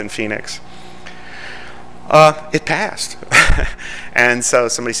of growth in Phoenix. It passed. And so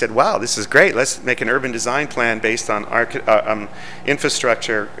somebody said, wow, this is great. Let's make an urban design plan based on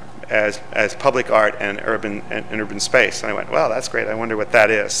infrastructure as public art and urban space. And I went, well, that's great. I wonder what that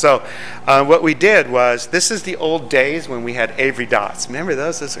is. So what we did was, this is the old days when we had Avery dots. Remember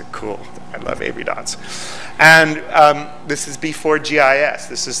those? Those are cool. I love Avery dots. And this is before GIS.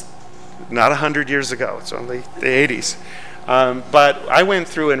 This is not 100 years ago. It's only the 80s. But I went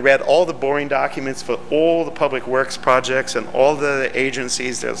through and read all the boring documents for all the public works projects and all the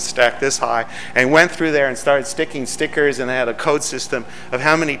agencies that stacked this high, and went through there and started sticking stickers, and I had a code system of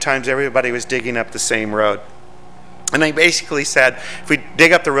how many times everybody was digging up the same road. And I basically said, if we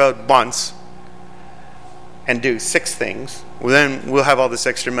dig up the road once and do 6 things, well, then we'll have all this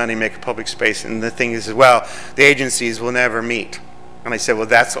extra money, make a public space. And the thing is, well, the agencies will never meet. And I said, well,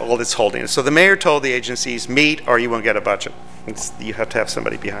 that's all that's holding it. So the mayor told the agencies, meet or you won't get a budget. You have to have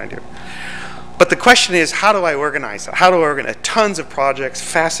somebody behind you. But the question is, how do I organize that? How do I organize tons of projects,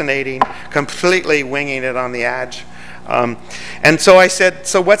 fascinating, completely winging it on the edge? And so I said,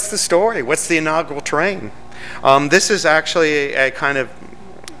 so what's the story? What's the inaugural terrain? This is actually a kind of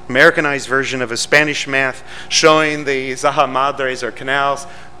Americanized version of a Spanish map showing the Zaha Madres, or canals,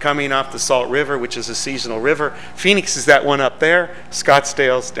 coming off the Salt River, which is a seasonal river. Phoenix is that one up there.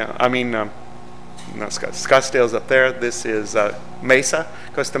 Scottsdale's down. I mean, not Scottsdale's up there. This is Mesa,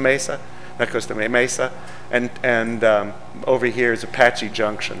 Costa Mesa, not Costa Mesa, and over here is Apache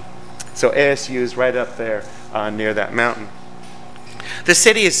Junction. So ASU is right up there near that mountain. The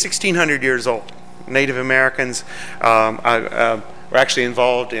city is 1,600 years old. Native Americans were actually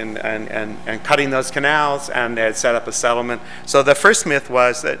involved in cutting those canals, and they had set up a settlement. So the first myth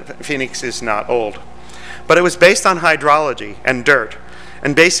was that Phoenix is not old. But it was based on hydrology and dirt.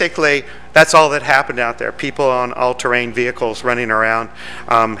 And basically, that's all that happened out there. People on all-terrain vehicles running around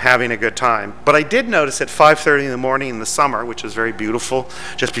having a good time. But I did notice at 5:30 in the morning in the summer, which was very beautiful,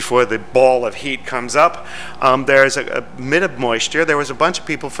 just before the ball of heat comes up, there's a bit of moisture. There was a bunch of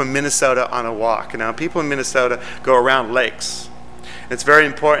people from Minnesota on a walk. Now, people in Minnesota go around lakes. It's very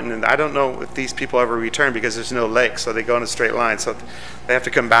important, and I don't know if these people ever return because there's no lake, so they go in a straight line, so they have to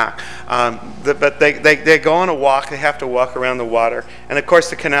come back. But they go on a walk, they have to walk around the water, and of course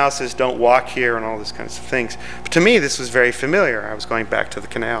the canal says don't walk here and all these kinds of things. But to me this was very familiar. I was going back to the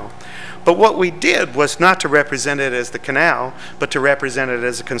canal. But what we did was not to represent it as the canal, but to represent it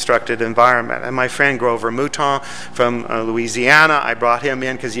as a constructed environment. And my friend Grover Mouton from Louisiana, I brought him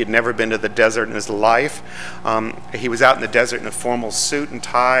in because he had never been to the desert in his life. He was out in the desert in a formal suit and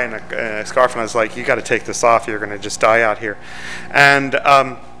tie and a scarf, and I was like, you got to take this off, you're going to just die out here. And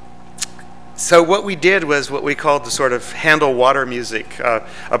so what we did was what we called the sort of Handel water music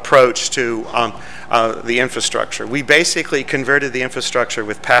approach to the infrastructure. We basically converted the infrastructure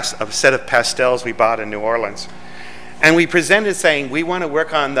with a set of pastels we bought in New Orleans. And we presented saying, we want to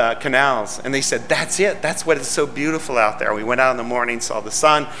work on the canals. And they said, that's it. That's what is so beautiful out there. We went out in the morning, saw the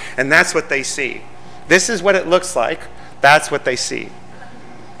sun, and that's what they see. This is what it looks like. That's what they see.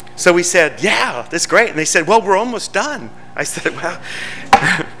 So we said, yeah, that's great. And they said, well, we're almost done. I said, well,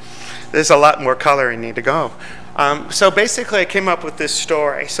 there's a lot more coloring to go. So basically I came up with this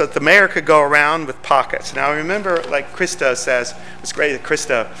story so that the mayor could go around with pockets. Now remember, like Christo says, what's great at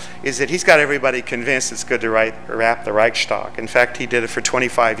Christo is that he's got everybody convinced it's good to wrap the Reichstag. In fact, he did it for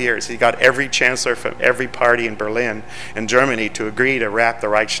 25 years. He got every chancellor from every party in Berlin and Germany to agree to wrap the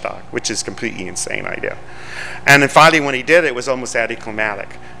Reichstag, which is a completely insane idea. And then finally when he did it, it was almost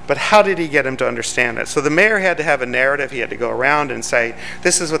anticlimactic. But how did he get him to understand it? So the mayor had to have a narrative. He had to go around and say,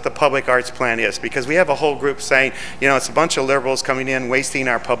 this is what the public arts plan is. Because we have a whole group saying, you know, it's a bunch of liberals coming in, wasting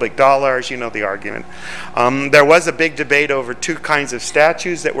our public dollars. You know the argument. There was a big debate over 2 kinds of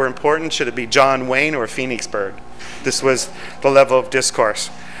statues that were important. Should it be John Wayne or Phoenixburg? This was the level of discourse.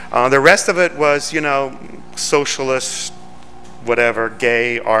 The rest of it was, you know, socialist, whatever,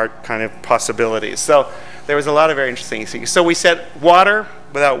 gay art kind of possibilities. So there was a lot of very interesting things. So we said water.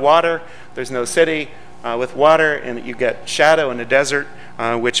 Without water, there's no city. With water, and you get shadow in the desert,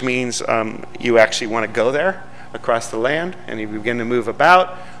 which means you actually want to go there across the land, and you begin to move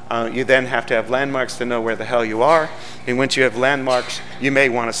about. You then have to have landmarks to know where the hell you are. And once you have landmarks, you may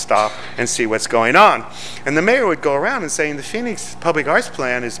want to stop and see what's going on. And the mayor would go around and saying, the Phoenix Public Arts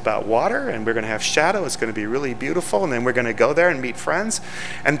Plan is about water, and we're going to have shadow. It's going to be really beautiful, and then we're going to go there and meet friends.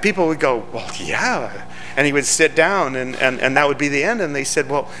 And people would go, well, yeah. And he would sit down, and that would be the end. And they said,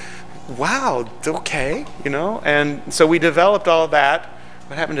 well, wow, okay, you know. And so we developed all that.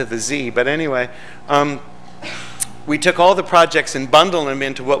 What happened to the Z? But anyway, we took all the projects and bundled them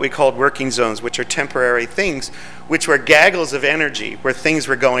into what we called working zones, which are temporary things, which were gaggles of energy where things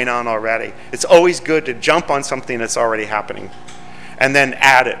were going on already. It's always good to jump on something that's already happening and then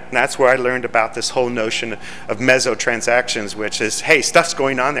add it. And that's where I learned about this whole notion of mesotransactions, which is, hey, stuff's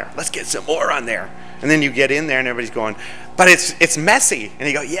going on there. Let's get some more on there. And then you get in there and everybody's going, but it's messy. And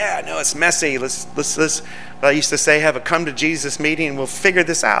you go, yeah, no, it's messy. Let's I used to say, have a come to Jesus meeting and we'll figure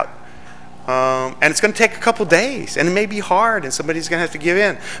this out. And it's going to take a couple days, and it may be hard, and somebody's going to have to give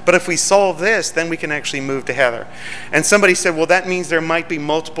in. But if we solve this, then we can actually move together. And somebody said, well, that means there might be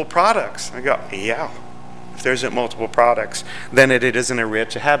multiple products. I go, yeah. If there isn't multiple products, then it isn't a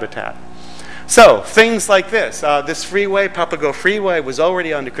rich habitat. So things like this. This freeway, Papago Freeway, was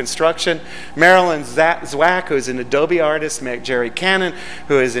already under construction. Marilyn Zwack, who is an Adobe artist, met Jerry Cannon,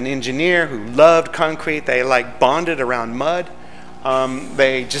 who is an engineer who loved concrete. They like bonded around mud.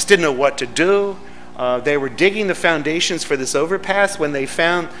 They just didn't know what to do. They were digging the foundations for this overpass when they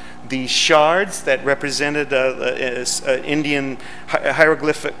found the shards that represented an Indian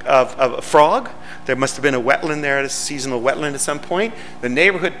hieroglyphic of a frog. There must have been a wetland there, a seasonal wetland at some point. The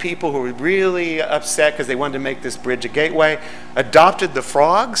neighborhood people, who were really upset because they wanted to make this bridge a gateway, adopted the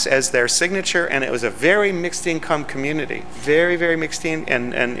frogs as their signature, and it was a very mixed income community, very, very mixed in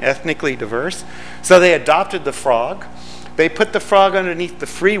and ethnically diverse. So they adopted the frog. They put the frog underneath the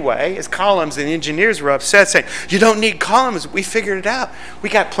freeway as columns, and the engineers were upset, saying, you don't need columns. We figured it out. We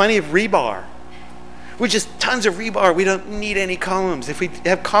got plenty of rebar. We just tons of rebar. We don't need any columns. If we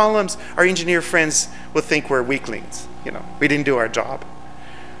have columns, our engineer friends will think we're weaklings. You know, we didn't do our job.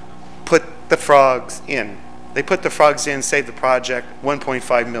 Put the frogs in. They put the frogs in, saved the project,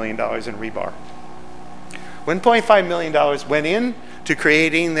 $1.5 million in rebar. $1.5 million went in to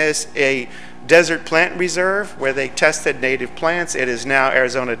creating this a desert plant reserve where they tested native plants. It is now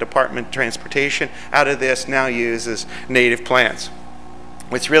Arizona Department of Transportation out of this now uses native plants.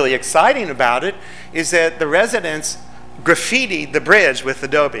 What's really exciting about it is that the residents graffitied the bridge with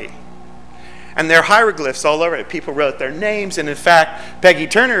Adobe. And there are hieroglyphs all over it. People wrote their names, and in fact, Peggy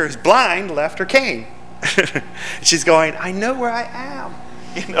Turner, who's blind, left her cane. She's going, I know where I am.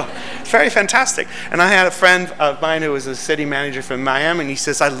 You know, it's very fantastic. And I had a friend of mine who was a city manager from Miami, and he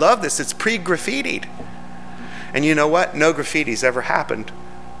says, I love this. It's pre-graffitied. And you know what? No graffiti's ever happened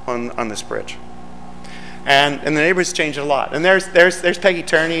on this bridge. And the neighborhoods changed a lot. And there's Peggy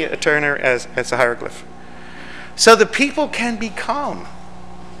Turner as a hieroglyph. So the people can become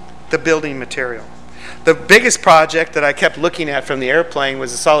the building material. The biggest project that I kept looking at from the airplane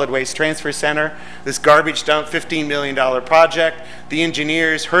was the Solid Waste Transfer Center, this garbage dump, $15 million project. The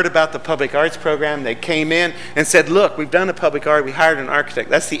engineers heard about the public arts program. They came in and said, look, we've done a public art. We hired an architect.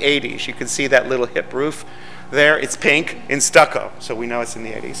 That's the 80s. You can see that little hip roof there. It's pink in stucco, so we know it's in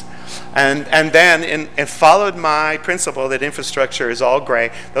the 80s. And then it followed my principle that infrastructure is all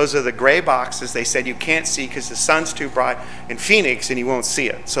gray. Those are the gray boxes they said you can't see because the sun's too bright in Phoenix and you won't see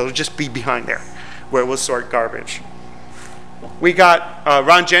it. So it'll just be behind there, where we'll sort garbage. We got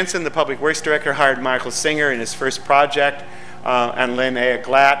Ron Jensen, the public works director, hired Michael Singer in his first project, and Linnea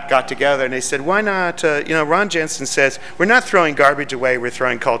Glatt got together and they said, why not, Ron Jensen says, we're not throwing garbage away, we're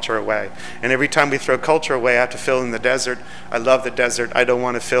throwing culture away. And every time we throw culture away, I have to fill in the desert. I love the desert. I don't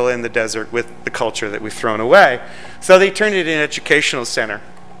want to fill in the desert with the culture that we've thrown away. So they turned it into an educational center.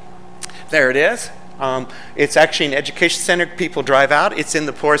 There it is. It's actually an education center. People drive out. It's in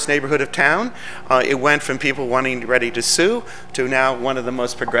the poorest neighborhood of town. It went from people ready to sue to now one of the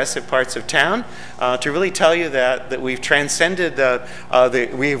most progressive parts of town. To really tell you that we've transcended,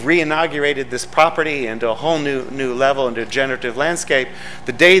 we've re-inaugurated this property into a whole new level, into a generative landscape.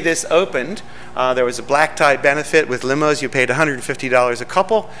 The day this opened, there was a black tie benefit with limos. You paid $150 a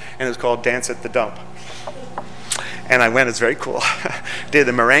couple, and it was called Dance at the Dump. And I went, it's very cool. Did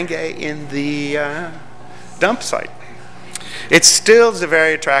the merengue in the dump site. It still is a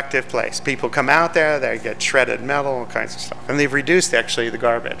very attractive place. People come out there, they get shredded metal, all kinds of stuff. And they've reduced, actually, the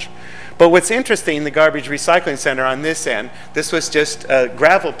garbage. But what's interesting, the garbage recycling center on this end, this was just a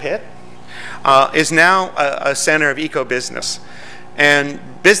gravel pit, is now a center of eco-business. And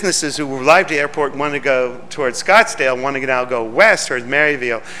businesses who arrived at the airport want to go towards Scottsdale, want to now go west towards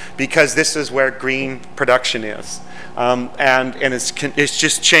Maryville, because this is where green production is. And it's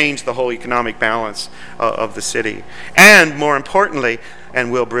just changed the whole economic balance of the city. And more importantly,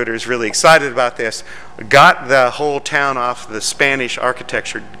 and Will Bruder is really excited about this, got the whole town off the Spanish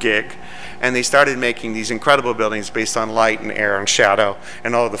architecture gig, and they started making these incredible buildings based on light and air and shadow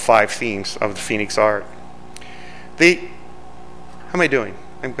and all of the 5 themes of the Phoenix art. How am I doing?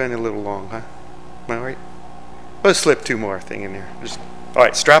 I'm going a little long, huh? Am I all right? Let's slip 2 more thing in there. All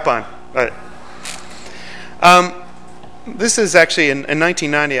right, strap on. All right. this is actually, in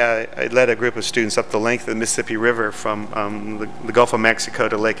 1990, I led a group of students up the length of the Mississippi River from the Gulf of Mexico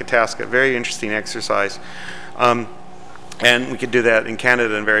to Lake Itasca. Very interesting exercise. And we could do that in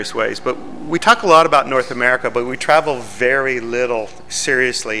Canada in various ways. But we talk a lot about North America, but we travel very little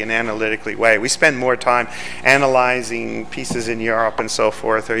seriously and analytically way. We spend more time analyzing pieces in Europe and so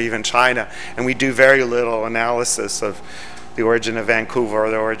forth, or even China, and we do very little analysis of the origin of Vancouver, or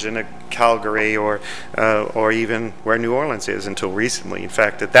the origin of Calgary, or even where New Orleans is until recently. In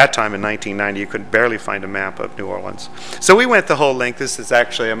fact, at that time in 1990, you could barely find a map of New Orleans. So we went the whole length. This is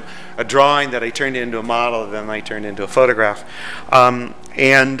actually a drawing that I turned into a model, then I turned into a photograph. I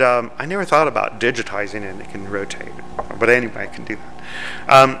never thought about digitizing it. It can rotate. But anyway, I can do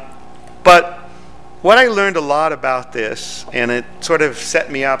that. But what I learned a lot about this, and it sort of set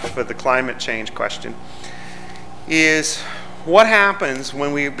me up for the climate change question, is what happens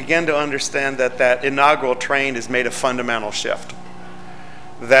when we begin to understand that that inaugural train has made a fundamental shift.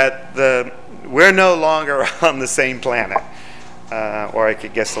 That we're no longer on the same planet. Or I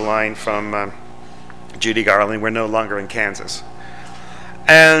could guess the line from Judy Garland, we're no longer in Kansas.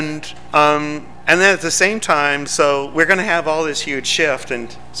 And then at the same time, so we're going to have all this huge shift,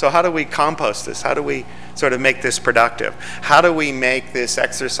 and so how do we compost this? How do we sort of make this productive? How do we make this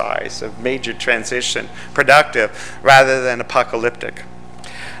exercise of major transition productive rather than apocalyptic?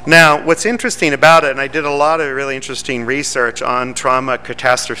 Now, what's interesting about it, and I did a lot of really interesting research on trauma,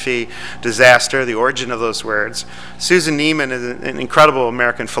 catastrophe, disaster, the origin of those words. Susan Neiman is an incredible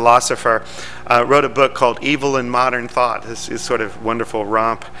American philosopher, wrote a book called Evil in Modern Thought. This is sort of wonderful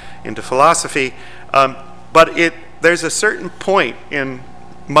romp into philosophy. But there's a certain point in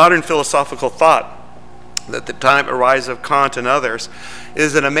modern philosophical thought that the time of rise of Kant and others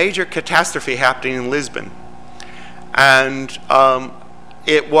is that a major catastrophe happening in Lisbon. And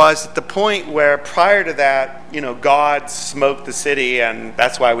it was at the point where prior to that, God smoked the city, and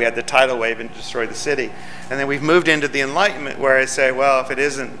that's why we had the tidal wave and destroyed the city. And then we've moved into the Enlightenment where I say, well, if it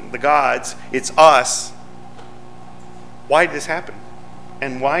isn't the gods, it's us. Why did this happen?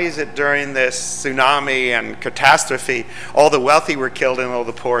 And why is it during this tsunami and catastrophe, all the wealthy were killed and all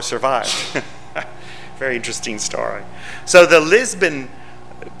the poor survived? Very interesting story. So the Lisbon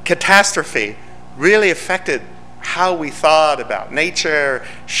catastrophe really affected how we thought about nature,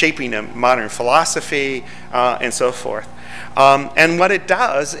 shaping a modern philosophy, and so forth. And what it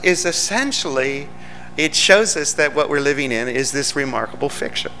does is essentially, it shows us that what we're living in is this remarkable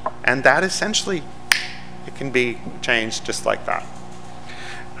fiction. And that essentially, it can be changed just like that.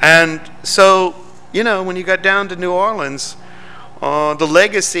 And so, when you got down to New Orleans, the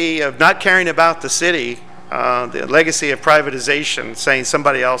legacy of not caring about the city, the legacy of privatization, saying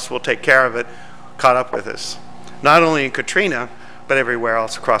somebody else will take care of it, caught up with us. Not only in Katrina, but everywhere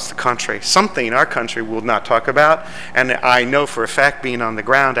else across the country. Something our country will not talk about, and I know for a fact, being on the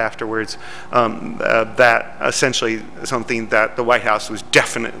ground afterwards, that essentially something that the White House was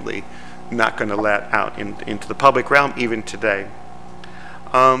definitely not going to let out into the public realm, even today.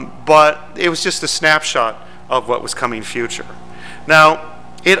 But it was just a snapshot of what was coming future. Now,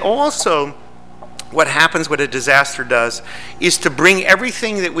 it also, what happens, what a disaster does, is to bring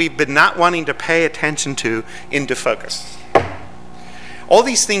everything that we've been not wanting to pay attention to into focus. All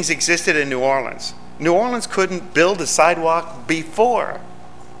these things existed in New Orleans. New Orleans couldn't build a sidewalk before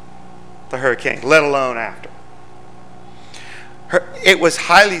the hurricane, let alone after. It was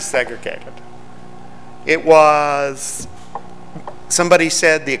highly segregated. It was, somebody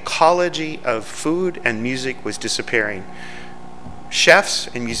said, the ecology of food and music was disappearing. Chefs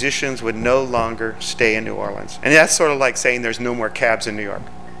and musicians would no longer stay in New Orleans. And that's sort of like saying there's no more cabs in New York.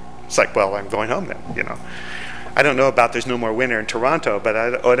 It's like, well, I'm going home then, I don't know about there's no more winter in Toronto,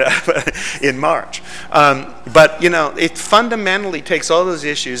 but in March. But it fundamentally takes all those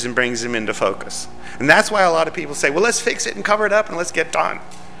issues and brings them into focus. And that's why a lot of people say, well, let's fix it and cover it up and let's get done.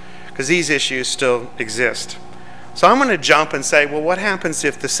 Because these issues still exist. So I'm going to jump and say, well, what happens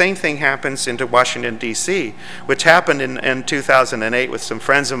if the same thing happens into Washington, D.C., which happened in 2008 with some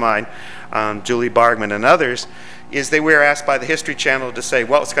friends of mine, Julie Bargman and others, is they were asked by the History Channel to say,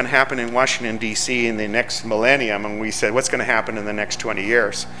 what's going to happen in Washington, D.C. in the next millennium? And we said, what's going to happen in the next 20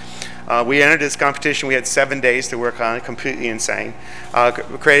 years? We entered this competition. We had 7 days to work on it, completely insane.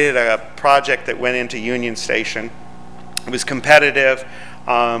 We created a project that went into Union Station. It was competitive.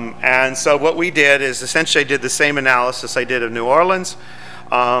 And so what we did is essentially did the same analysis I did of New Orleans,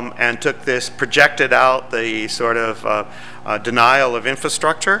 and took this, projected out the sort of denial of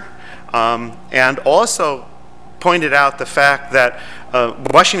infrastructure, and also pointed out the fact that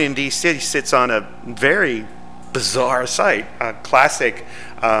Washington, D.C. sits on a very bizarre site, a classic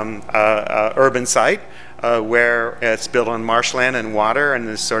urban site, where it's built on marshland and water, and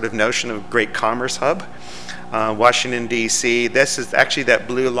this sort of notion of great commerce hub. Washington, D.C. This is actually, that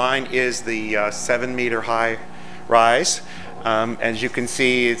blue line is the 7-meter high rise. As you can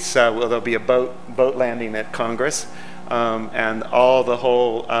see, it's well, there'll be a boat landing at Congress, and the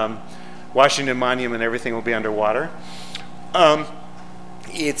whole Washington Monument and everything will be underwater.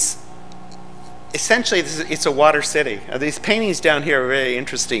 It's essentially, it's a water city. These paintings down here are very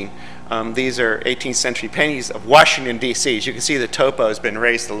interesting. These are 18th century paintings of Washington, D.C. As you can see, the topo has been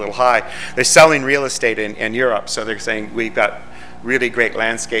raised a little high. They're selling real estate in Europe, so they're saying we've got really great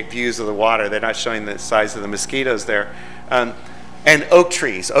landscape views of the water. They're not showing the size of the mosquitoes there. And oak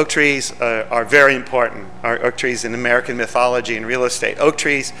trees. Oak trees are very important. Oak trees in American mythology and real estate. Oak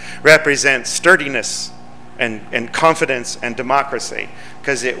trees represent sturdiness and confidence and democracy,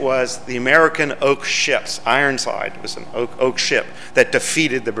 because it was the American oak ships. Ironside was an oak ship that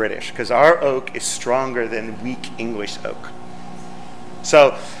defeated the British, because our oak is stronger than weak English oak.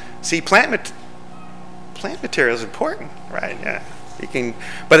 So, see, plant material is important, right? Yeah,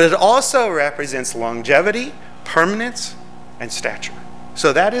 but it also represents longevity, permanence, and stature.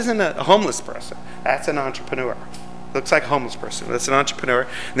 So that isn't a homeless person. That's an entrepreneur. Looks like a homeless person. That's an entrepreneur.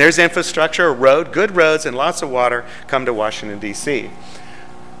 And there's infrastructure, a road, good roads, and lots of water come to Washington, D.C.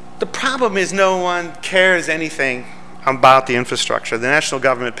 The problem is no one cares anything about the infrastructure. The national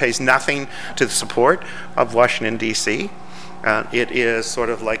government pays nothing to the support of Washington, D.C. It is sort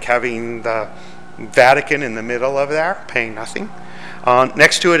of like having the Vatican in the middle of there, paying nothing.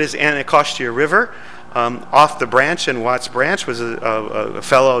 Next to it is Anacostia River. Off the branch in Watts Branch was a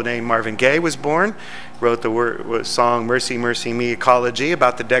fellow named Marvin Gaye was born. Wrote the song Mercy, Mercy Me, Ecology,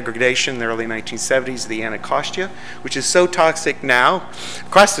 about the degradation in the early 1970s of the Anacostia, which is so toxic now.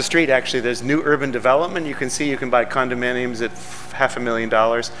 Across the street, actually, there's new urban development. You can see you can buy condominiums at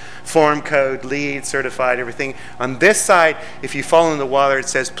 $500,000, form code, LEED, certified, everything. On this side, if you fall in the water, it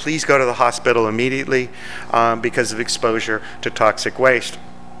says, please go to the hospital immediately because of exposure to toxic waste.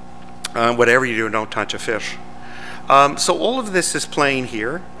 Whatever you do, don't touch a fish. So all of this is playing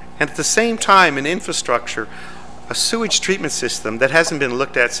here. And at the same time, in infrastructure, a sewage treatment system that hasn't been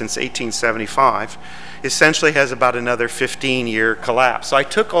looked at since 1875 essentially has about another 15-year collapse. So I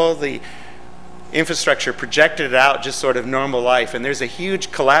took all the infrastructure, projected it out, just sort of normal life, and there's a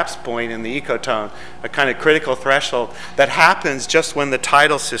huge collapse point in the ecotone, a kind of critical threshold that happens just when the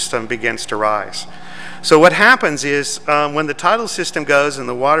tidal system begins to rise. So what happens is when the tidal system goes and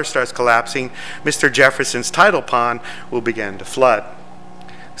the water starts collapsing, Mr. Jefferson's tidal pond will begin to flood.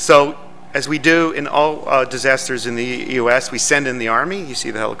 So as we do in all disasters in the U.S., we send in the Army. You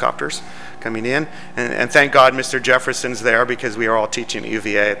see the helicopters coming in. And thank God Mr. Jefferson's there, because we were all teaching at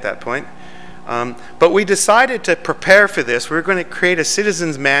UVA at that point. But we decided to prepare for this. We were going to create a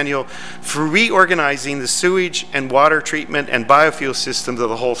citizen's manual for reorganizing the sewage and water treatment and biofuel systems of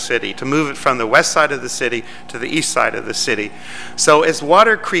the whole city, to move it from the west side of the city to the east side of the city. So as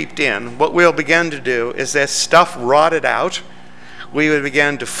water creeped in, what we'll begin to do is, as stuff rotted out, we would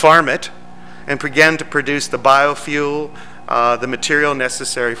begin to farm it and begin to produce the biofuel, the material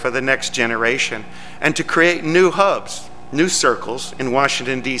necessary for the next generation, and to create new hubs, new circles in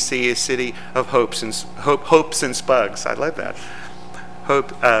Washington, D.C., a city of hopes and spokes. I like that.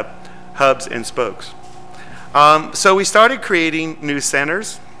 Hubs and spokes. So we started creating new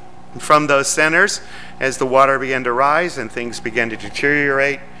centers. And from those centers, as the water began to rise and things began to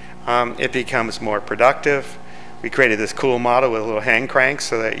deteriorate, it becomes more productive. We created this cool model with little hand cranks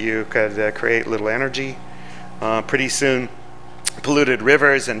so that you could create little energy. Pretty soon, polluted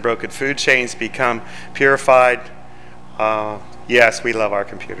rivers and broken food chains become purified. Yes, we love our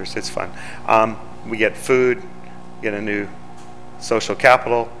computers. It's fun. We get food, get a new social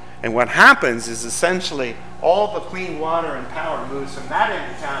capital. And what happens is essentially all the clean water and power moves from that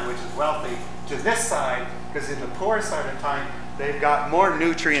end of town, which is wealthy, to this side, because in the poor side of town, they've got more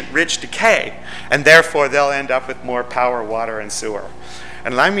nutrient-rich decay, and therefore they'll end up with more power, water, and sewer.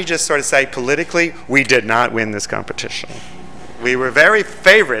 And let me just sort of say, politically, we did not win this competition. We were very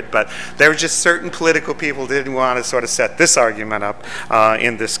favored, but there were just certain political people who didn't want to sort of set this argument up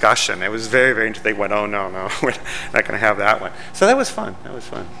in discussion. It was very, very interesting. They went, oh, no, we're not going to have that one. So that was fun. That was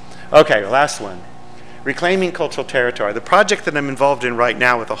fun. Okay, last one. Reclaiming cultural territory. The project that I'm involved in right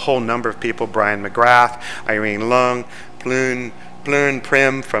now with a whole number of people, Brian McGrath, Irene Lung, Plun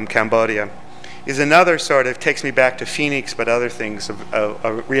Prim from Cambodia, is another sort of, takes me back to Phoenix, but other things of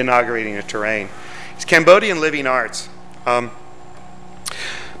reinaugurating a terrain. It's Cambodian living arts.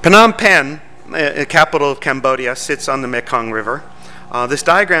 Phnom Penh, capital of Cambodia, sits on the Mekong River. This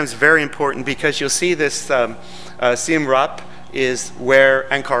diagram is very important because you'll see this Siem Reap is where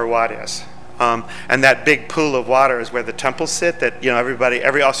Angkor Wat is. And that big pool of water is where the temples sit that,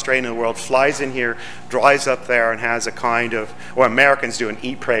 every Australian in the world flies in here, drives up there, and has a kind of, or Americans do an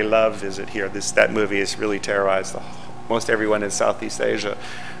eat, pray, love visit here. That movie has really terrorized most everyone in Southeast Asia.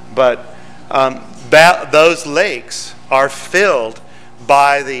 But those lakes are filled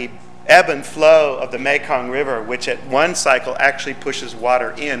by the ebb and flow of the Mekong River, which at one cycle actually pushes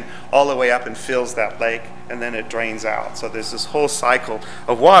water in all the way up and fills that lake, and then it drains out. So there's this whole cycle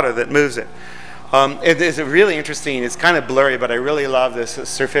of water that moves it. It is really interesting. It's kind of blurry, but I really love this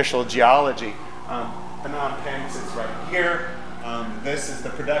superficial geology. Phnom Penh sits right here. This is the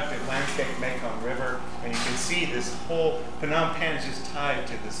productive landscape Mekong River, and you can see this whole Phnom Penh is just tied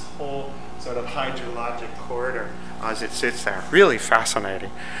to this whole sort of hydrologic corridor as it sits there. Really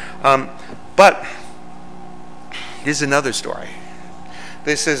fascinating. But here's another story.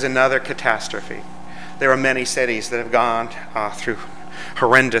 This is another catastrophe. There are many cities that have gone through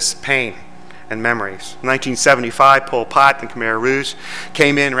horrendous pain and memories. In 1975, Pol Pot and Khmer Rouge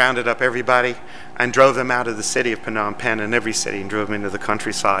came in, rounded up everybody, and drove them out of the city of Phnom Penh and every city, and drove them into the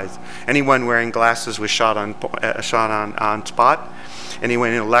countryside. Anyone wearing glasses was shot on spot.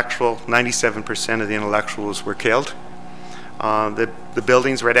 Anyone intellectual, 97% of the intellectuals were killed. The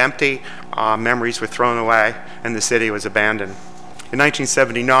buildings were empty, memories were thrown away, and the city was abandoned. In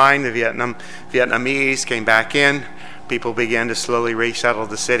 1979, the Vietnamese came back in. People began to slowly resettle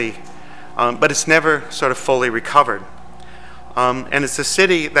the city, but it's never sort of fully recovered. And it's a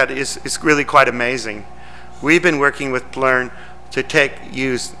city that is really quite amazing. We've been working with Learn to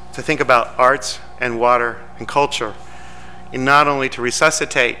think about arts and water and culture, and not only to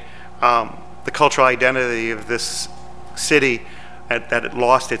resuscitate the cultural identity of this city that it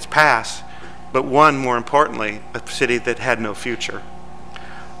lost its past, but one, more importantly, a city that had no future.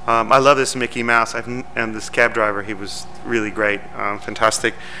 I love this Mickey Mouse, and this cab driver, he was really great,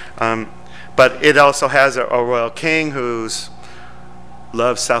 fantastic. But it also has a royal king who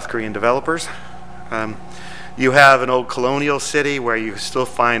loves South Korean developers. You have an old colonial city where you still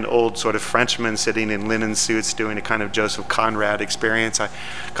find old sort of Frenchmen sitting in linen suits doing a kind of Joseph Conrad experience. A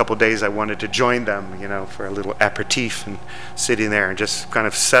couple of days I wanted to join them, for a little aperitif and sitting there and just kind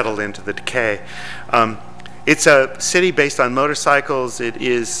of settle into the decay. It's a city based on motorcycles. It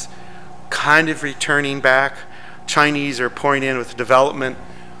is kind of returning back. Chinese are pouring in with development.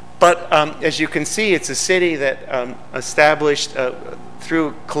 But as you can see, it's a city that established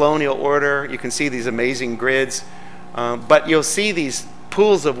through colonial order. You can see these amazing grids. But you'll see these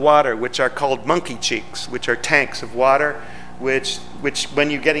pools of water, which are called monkey cheeks, which are tanks of water, which when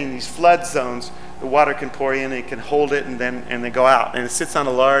you're getting these flood zones, the water can pour in, it can hold it, and then go out. And it sits on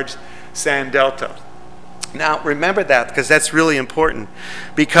a large sand delta. Now, remember that, because that's really important,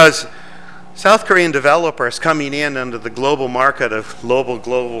 because South Korean developers coming in under the global market of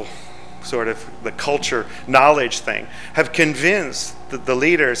global sort of the culture knowledge thing have convinced the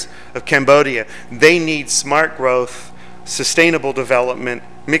leaders of Cambodia they need smart growth, sustainable development,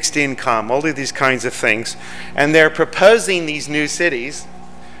 mixed income, all of these kinds of things. And they're proposing these new cities,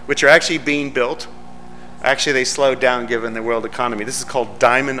 which are actually being built. Actually, they slowed down given the world economy. This is called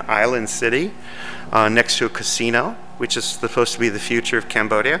Diamond Island City, next to a casino, which is supposed to be the future of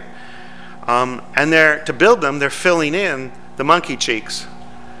Cambodia. And to build them, they're filling in the monkey cheeks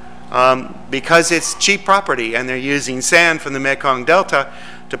because it's cheap property, and they're using sand from the Mekong Delta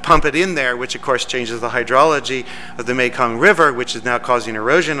to pump it in there, which of course changes the hydrology of the Mekong River, which is now causing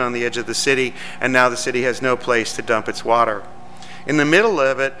erosion on the edge of the city, and now the city has no place to dump its water. In the middle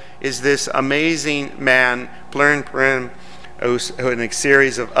of it is this amazing man, Plern Prim, and a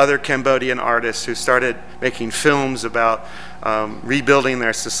series of other Cambodian artists who started making films about rebuilding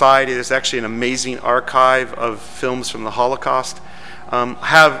their society. There's actually an amazing archive of films from the Holocaust.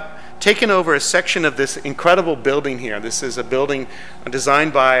 Have taken over a section of this incredible building here. This is a building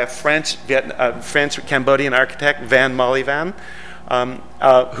designed by a French Cambodian architect, Van Mollivan,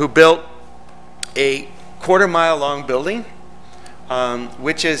 who built a quarter-mile long building,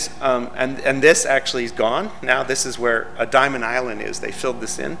 which is, and this actually is gone. Now this is where a Diamond Island is. They filled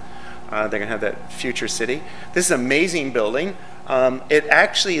this in. They're going to have that future city. This is an amazing building. It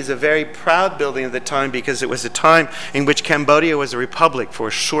actually is a very proud building at the time because it was a time in which Cambodia was a republic for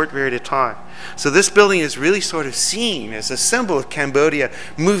a short period of time. So this building is really sort of seen as a symbol of Cambodia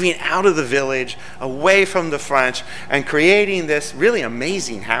moving out of the village, away from the French, and creating this really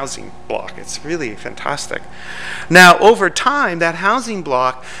amazing housing block. It's really fantastic. Now, over time, that housing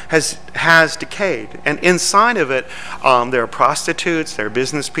block has decayed. And inside of it, there are prostitutes, there are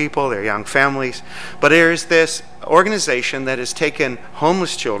business people, there are young families. But there is this organization that has taken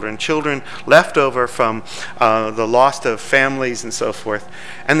homeless children, children left over from the loss of families and so forth,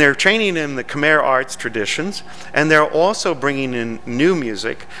 and they're training in the Khmer arts traditions, and they're also bringing in new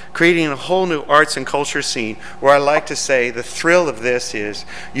music, creating a whole new arts and culture scene, where I like to say the thrill of this is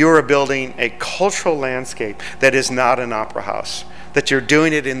you are building a cultural landscape that is not an opera house, that you're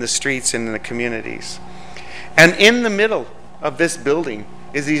doing it in the streets and in the communities. And in the middle of this building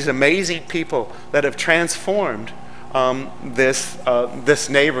is these amazing people that have transformed this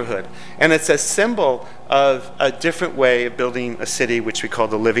neighborhood. And it's a symbol of a different way of building a city, which we call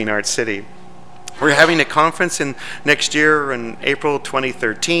the Living Arts City. We're having a conference next year in April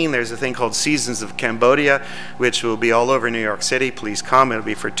 2013. There's a thing called Seasons of Cambodia, which will be all over New York City. Please come. It'll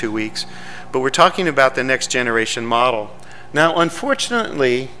be for 2 weeks. But we're talking about the next generation model. Now,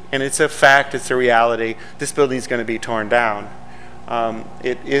 unfortunately, and it's a fact, it's a reality, this building is going to be torn down.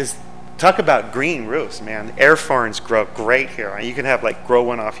 It is, talk about green roofs, man. Air ferns grow great here. You can have grow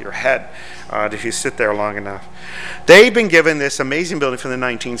one off your head if you sit there long enough. They've been given this amazing building from the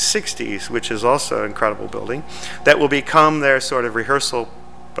 1960s, which is also an incredible building, that will become their sort of rehearsal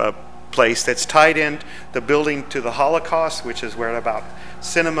place that's tied in the building to the Holocaust, which is where about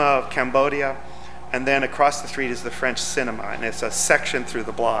cinema of Cambodia, and then across the street is the French cinema, and it's a section through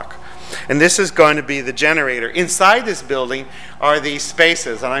the block. And this is going to be the generator. Inside this building are these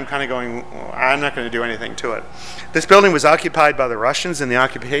spaces, and I'm kind of going, I'm not going to do anything to it. This building was occupied by the Russians in the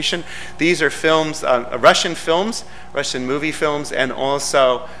occupation. These are films, Russian films, Russian movie films, and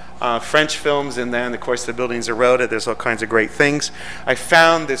also French films, and then, of course, the building's eroded. There's all kinds of great things. I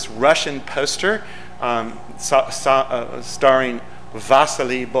found this Russian poster starring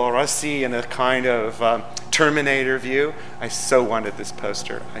Vasily Borossi in a kind of Terminator view. I so wanted this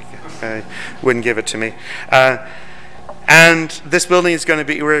poster. I wouldn't give it to me. And this building is going to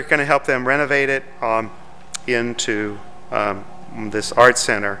be, we're going to help them renovate it into this art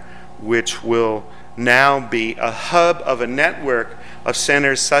center, which will now be a hub of a network of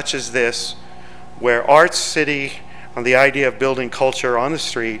centers such as this, where Arts City, the idea of building culture on the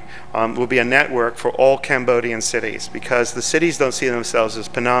street, will be a network for all Cambodian cities, because the cities don't see themselves as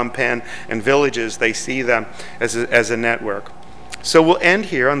Phnom Penh and villages, they see them as a network. So we'll end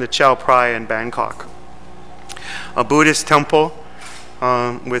here on the Chao Phraya in Bangkok. A Buddhist temple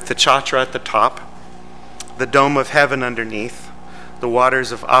with the chatra at the top, the dome of heaven underneath, the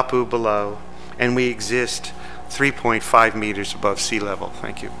waters of Apu below, and we exist 3.5 meters above sea level.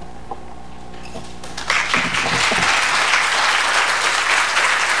 Thank you.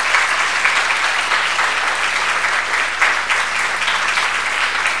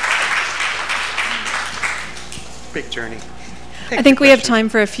 Big journey. I think we have time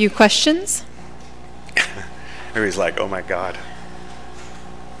for a few questions. Everybody's like, oh my God.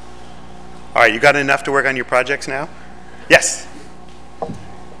 All right, you got enough to work on your projects now? Yes.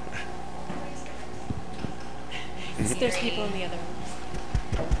 There's people in the other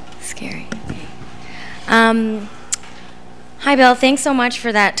room. Scary. Hi, Bill. Thanks so much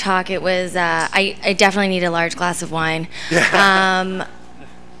for that talk. It was, I definitely need a large glass of wine.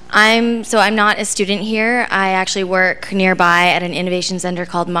 I'm not a student here. I actually work nearby at an innovation center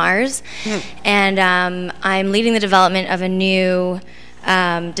called Mars, and I'm leading the development of a new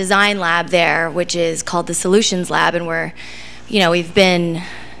design lab there, which is called the Solutions Lab, and we've been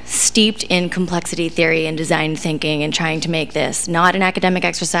steeped in complexity theory and design thinking and trying to make this not an academic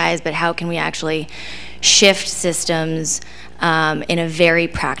exercise, but how can we actually shift systems in a very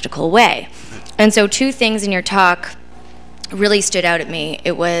practical way. And so 2 things in your talk really stood out at me.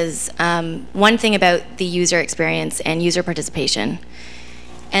 It was one thing about the user experience and user participation.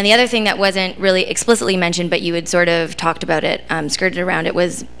 And the other thing that wasn't really explicitly mentioned, but you had sort of talked about it, skirted around it,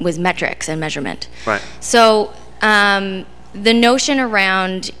 was metrics and measurement. Right. So the notion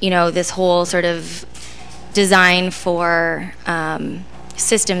around, this whole sort of design for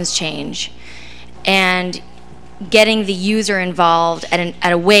systems change and getting the user involved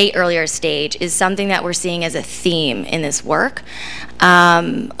at a way earlier stage is something that we're seeing as a theme in this work.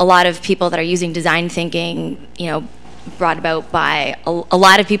 A lot of people that are using design thinking, brought about by a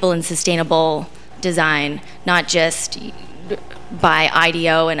lot of people in sustainable design, not just by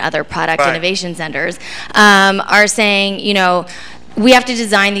IDEO and other product innovation centers, are saying, we have to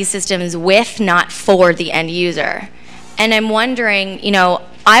design these systems with, not for the end user. And I'm wondering,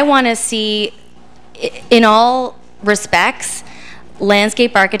 I want to see, in all respects,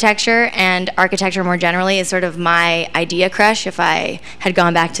 landscape architecture and architecture more generally is sort of my idea crush if I had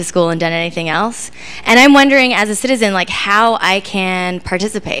gone back to school and done anything else. And I'm wondering, as a citizen, how I can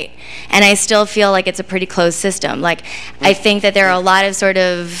participate. And I still feel like it's a pretty closed system. I think that there are a lot of sort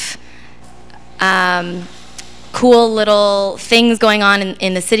of cool little things going on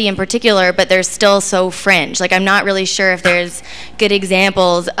in the city in particular, but they're still so fringe. Like, I'm not really sure if there's good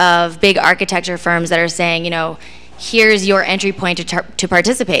examples of big architecture firms that are saying, you know, here's your entry point to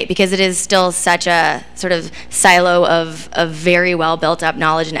participate, because it is still such a sort of silo of very well built up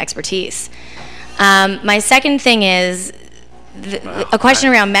knowledge and expertise. My second thing is a question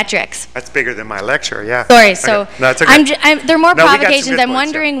around metrics. That's bigger than my lecture, yeah. Sorry, so okay. No, it's okay. there are more No, we got some provocations. good I'm points,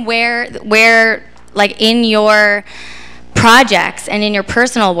 wondering where, like, in your projects and in your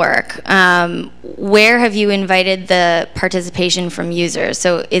personal work, where have you invited the participation from users?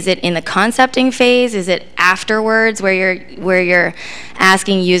 So is it in the concepting phase? Is it afterwards, where you're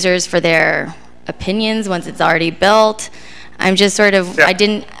asking users for their opinions once it's already built? I'm just sort of, yeah. I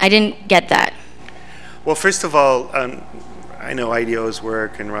didn't get that. Well, first of all, I know IDEO's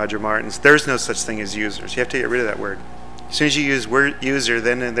work and Roger Martin's. There's no such thing as users. You have to get rid of that word. As soon as you use word user,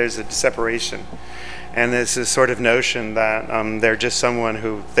 then there's a separation. And there's this sort of notion that they're just someone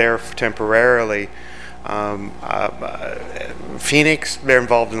who there temporarily. Phoenix, they're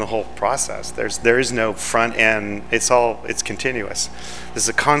involved in the whole process. There is no front end. It's continuous. There's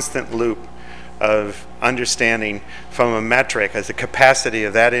a constant loop of understanding from a metric as the capacity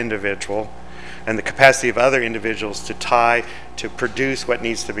of that individual and the capacity of other individuals to produce what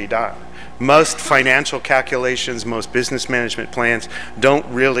needs to be done. Most financial calculations, most business management plans don't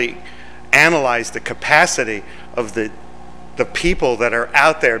really analyze the capacity of the people that are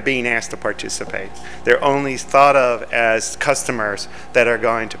out there being asked to participate. They're only thought of as customers that are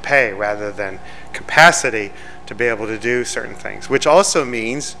going to pay, rather than capacity to be able to do certain things, which also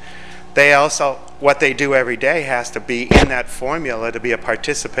means what they do every day has to be in that formula to be a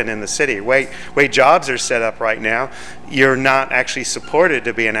participant in the city. Way jobs are set up right now, you're not actually supported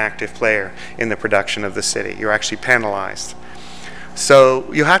to be an active player in the production of the city. You're actually penalized.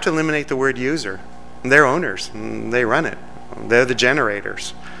 So you have to eliminate the word user. They're owners, and they run it. They're the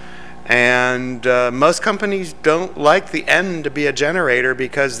generators. And most companies don't like the end to be a generator,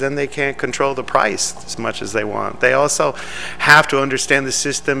 because then they can't control the price as much as they want. They also have to understand the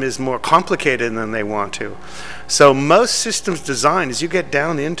system is more complicated than they want to. So most systems design, as you get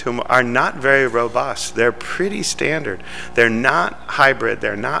down into them, are not very robust. They're pretty standard. They're not hybrid.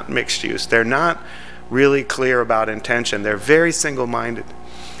 They're not mixed use. They're not really clear about intention. They're very single-minded.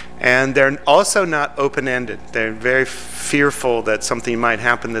 And they're also not open-ended. They're very fearful that something might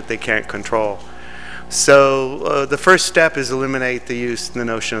happen that they can't control. So the first step is eliminate the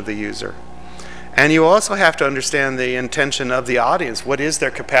notion of the user. And you also have to understand the intention of the audience. What is their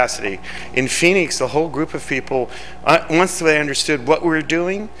capacity? In Phoenix, the whole group of people, once they understood what we were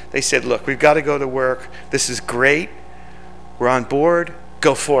doing, they said, look, we've got to go to work. This is great. We're on board.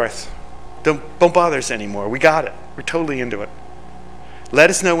 Go forth. Don't bother us anymore. We got it. We're totally into it. Let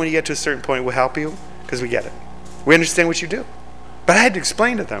us know when you get to a certain point. We'll help you, because we get it. We understand what you do. But I had to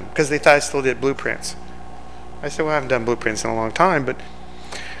explain to them, because they thought I still did blueprints. I said, well, I haven't done blueprints in a long time,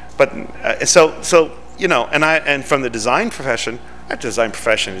 so you know, and from the design profession, that design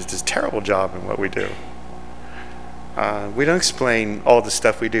profession is just a terrible job in what we do. We don't explain all the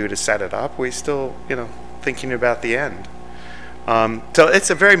stuff we do to set it up. We still, you know, thinking about the end. So it's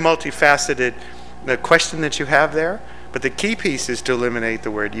a very multifaceted question that you have there. But the key piece is to eliminate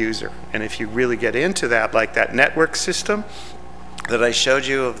the word user. And if you really get into that, like that network system that I showed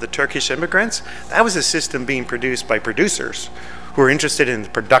you of the Turkish immigrants, that was a system being produced by producers who are interested in the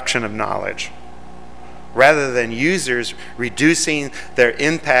production of knowledge, rather than users reducing their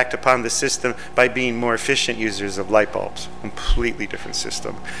impact upon the system by being more efficient users of light bulbs. Completely different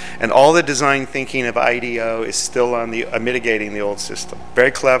system. And all the design thinking of IDEO is still on the mitigating the old system.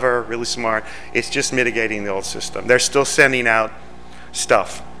 Very clever, really smart. It's just mitigating the old system. They're still sending out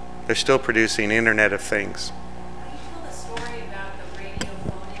stuff. They're still producing Internet of Things. Can you tell the story about the radio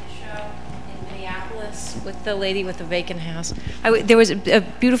phone-in show in Minneapolis with the lady with the vacant house? There was a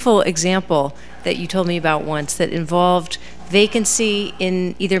beautiful example that you told me about once that involved vacancy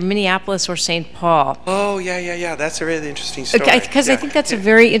in either Minneapolis or St. Paul. Oh, yeah. That's a really interesting story. Because I think that's a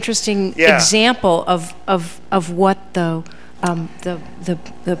very interesting example of what the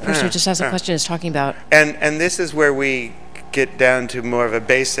person who just asked the question is talking about. And this is where we get down to more of a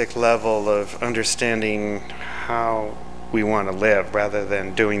basic level of understanding how we want to live rather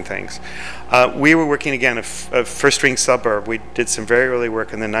than doing things. We were working, again, a first-ring suburb. We did some very early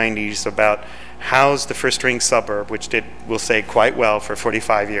work in the 90s about how's the first-ring suburb, which did, we'll say, quite well for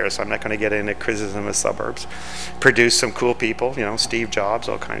 45 years. I'm not going to get into criticism of suburbs. Produced some cool people, you know, Steve Jobs,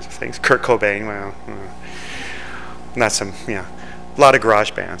 all kinds of things. Kurt Cobain, well, not some, a lot of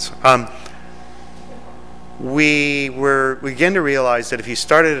garage bands. we began to realize that if you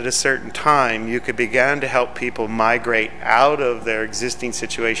started at a certain time, you could begin to help people migrate out of their existing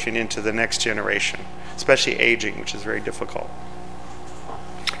situation into the next generation, especially aging, which is very difficult.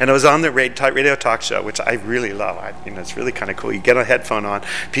 And I was on the radio talk show, which I really love. It's really kind of cool. You get a headphone on,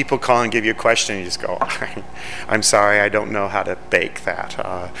 people call and give you a question, and you just go, I'm sorry, I don't know how to bake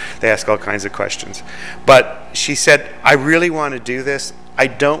that. They ask all kinds of questions. But she said, I really want to do this. I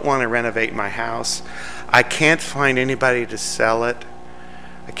don't want to renovate my house. I can't find anybody to sell it.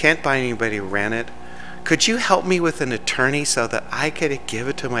 I can't find anybody to rent it. Could you help me with an attorney so that I could give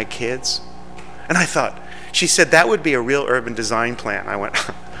it to my kids? And I thought, she said, that would be a real urban design plan. I went,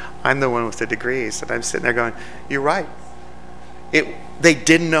 I'm the one with the degrees. And I'm sitting there going, you're right. They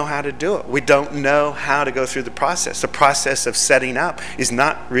didn't know how to do it. We don't know how to go through the process. The process of setting up is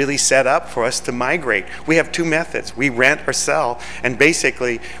not really set up for us to migrate. We have two methods. We rent or sell, and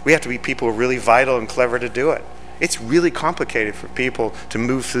basically we have to be people who are really vital and clever to do it. It's really complicated for people to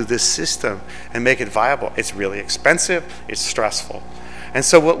move through this system and make it viable. It's really expensive. It's stressful. And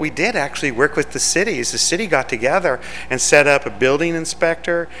so what we did actually work with the city is the city got together and set up a building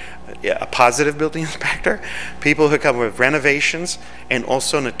inspector, a positive building inspector, people who come with renovations, and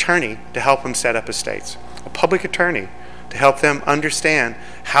also an attorney to help them set up estates. A public attorney to help them understand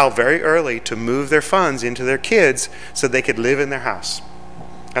how very early to move their funds into their kids so they could live in their house.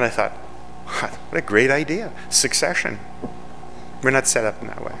 And I thought, what a great idea. Succession. We're not set up in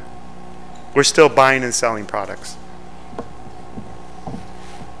that way. We're still buying and selling products.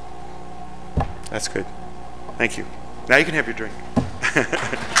 That's good. Thank you. Now you can have your drink.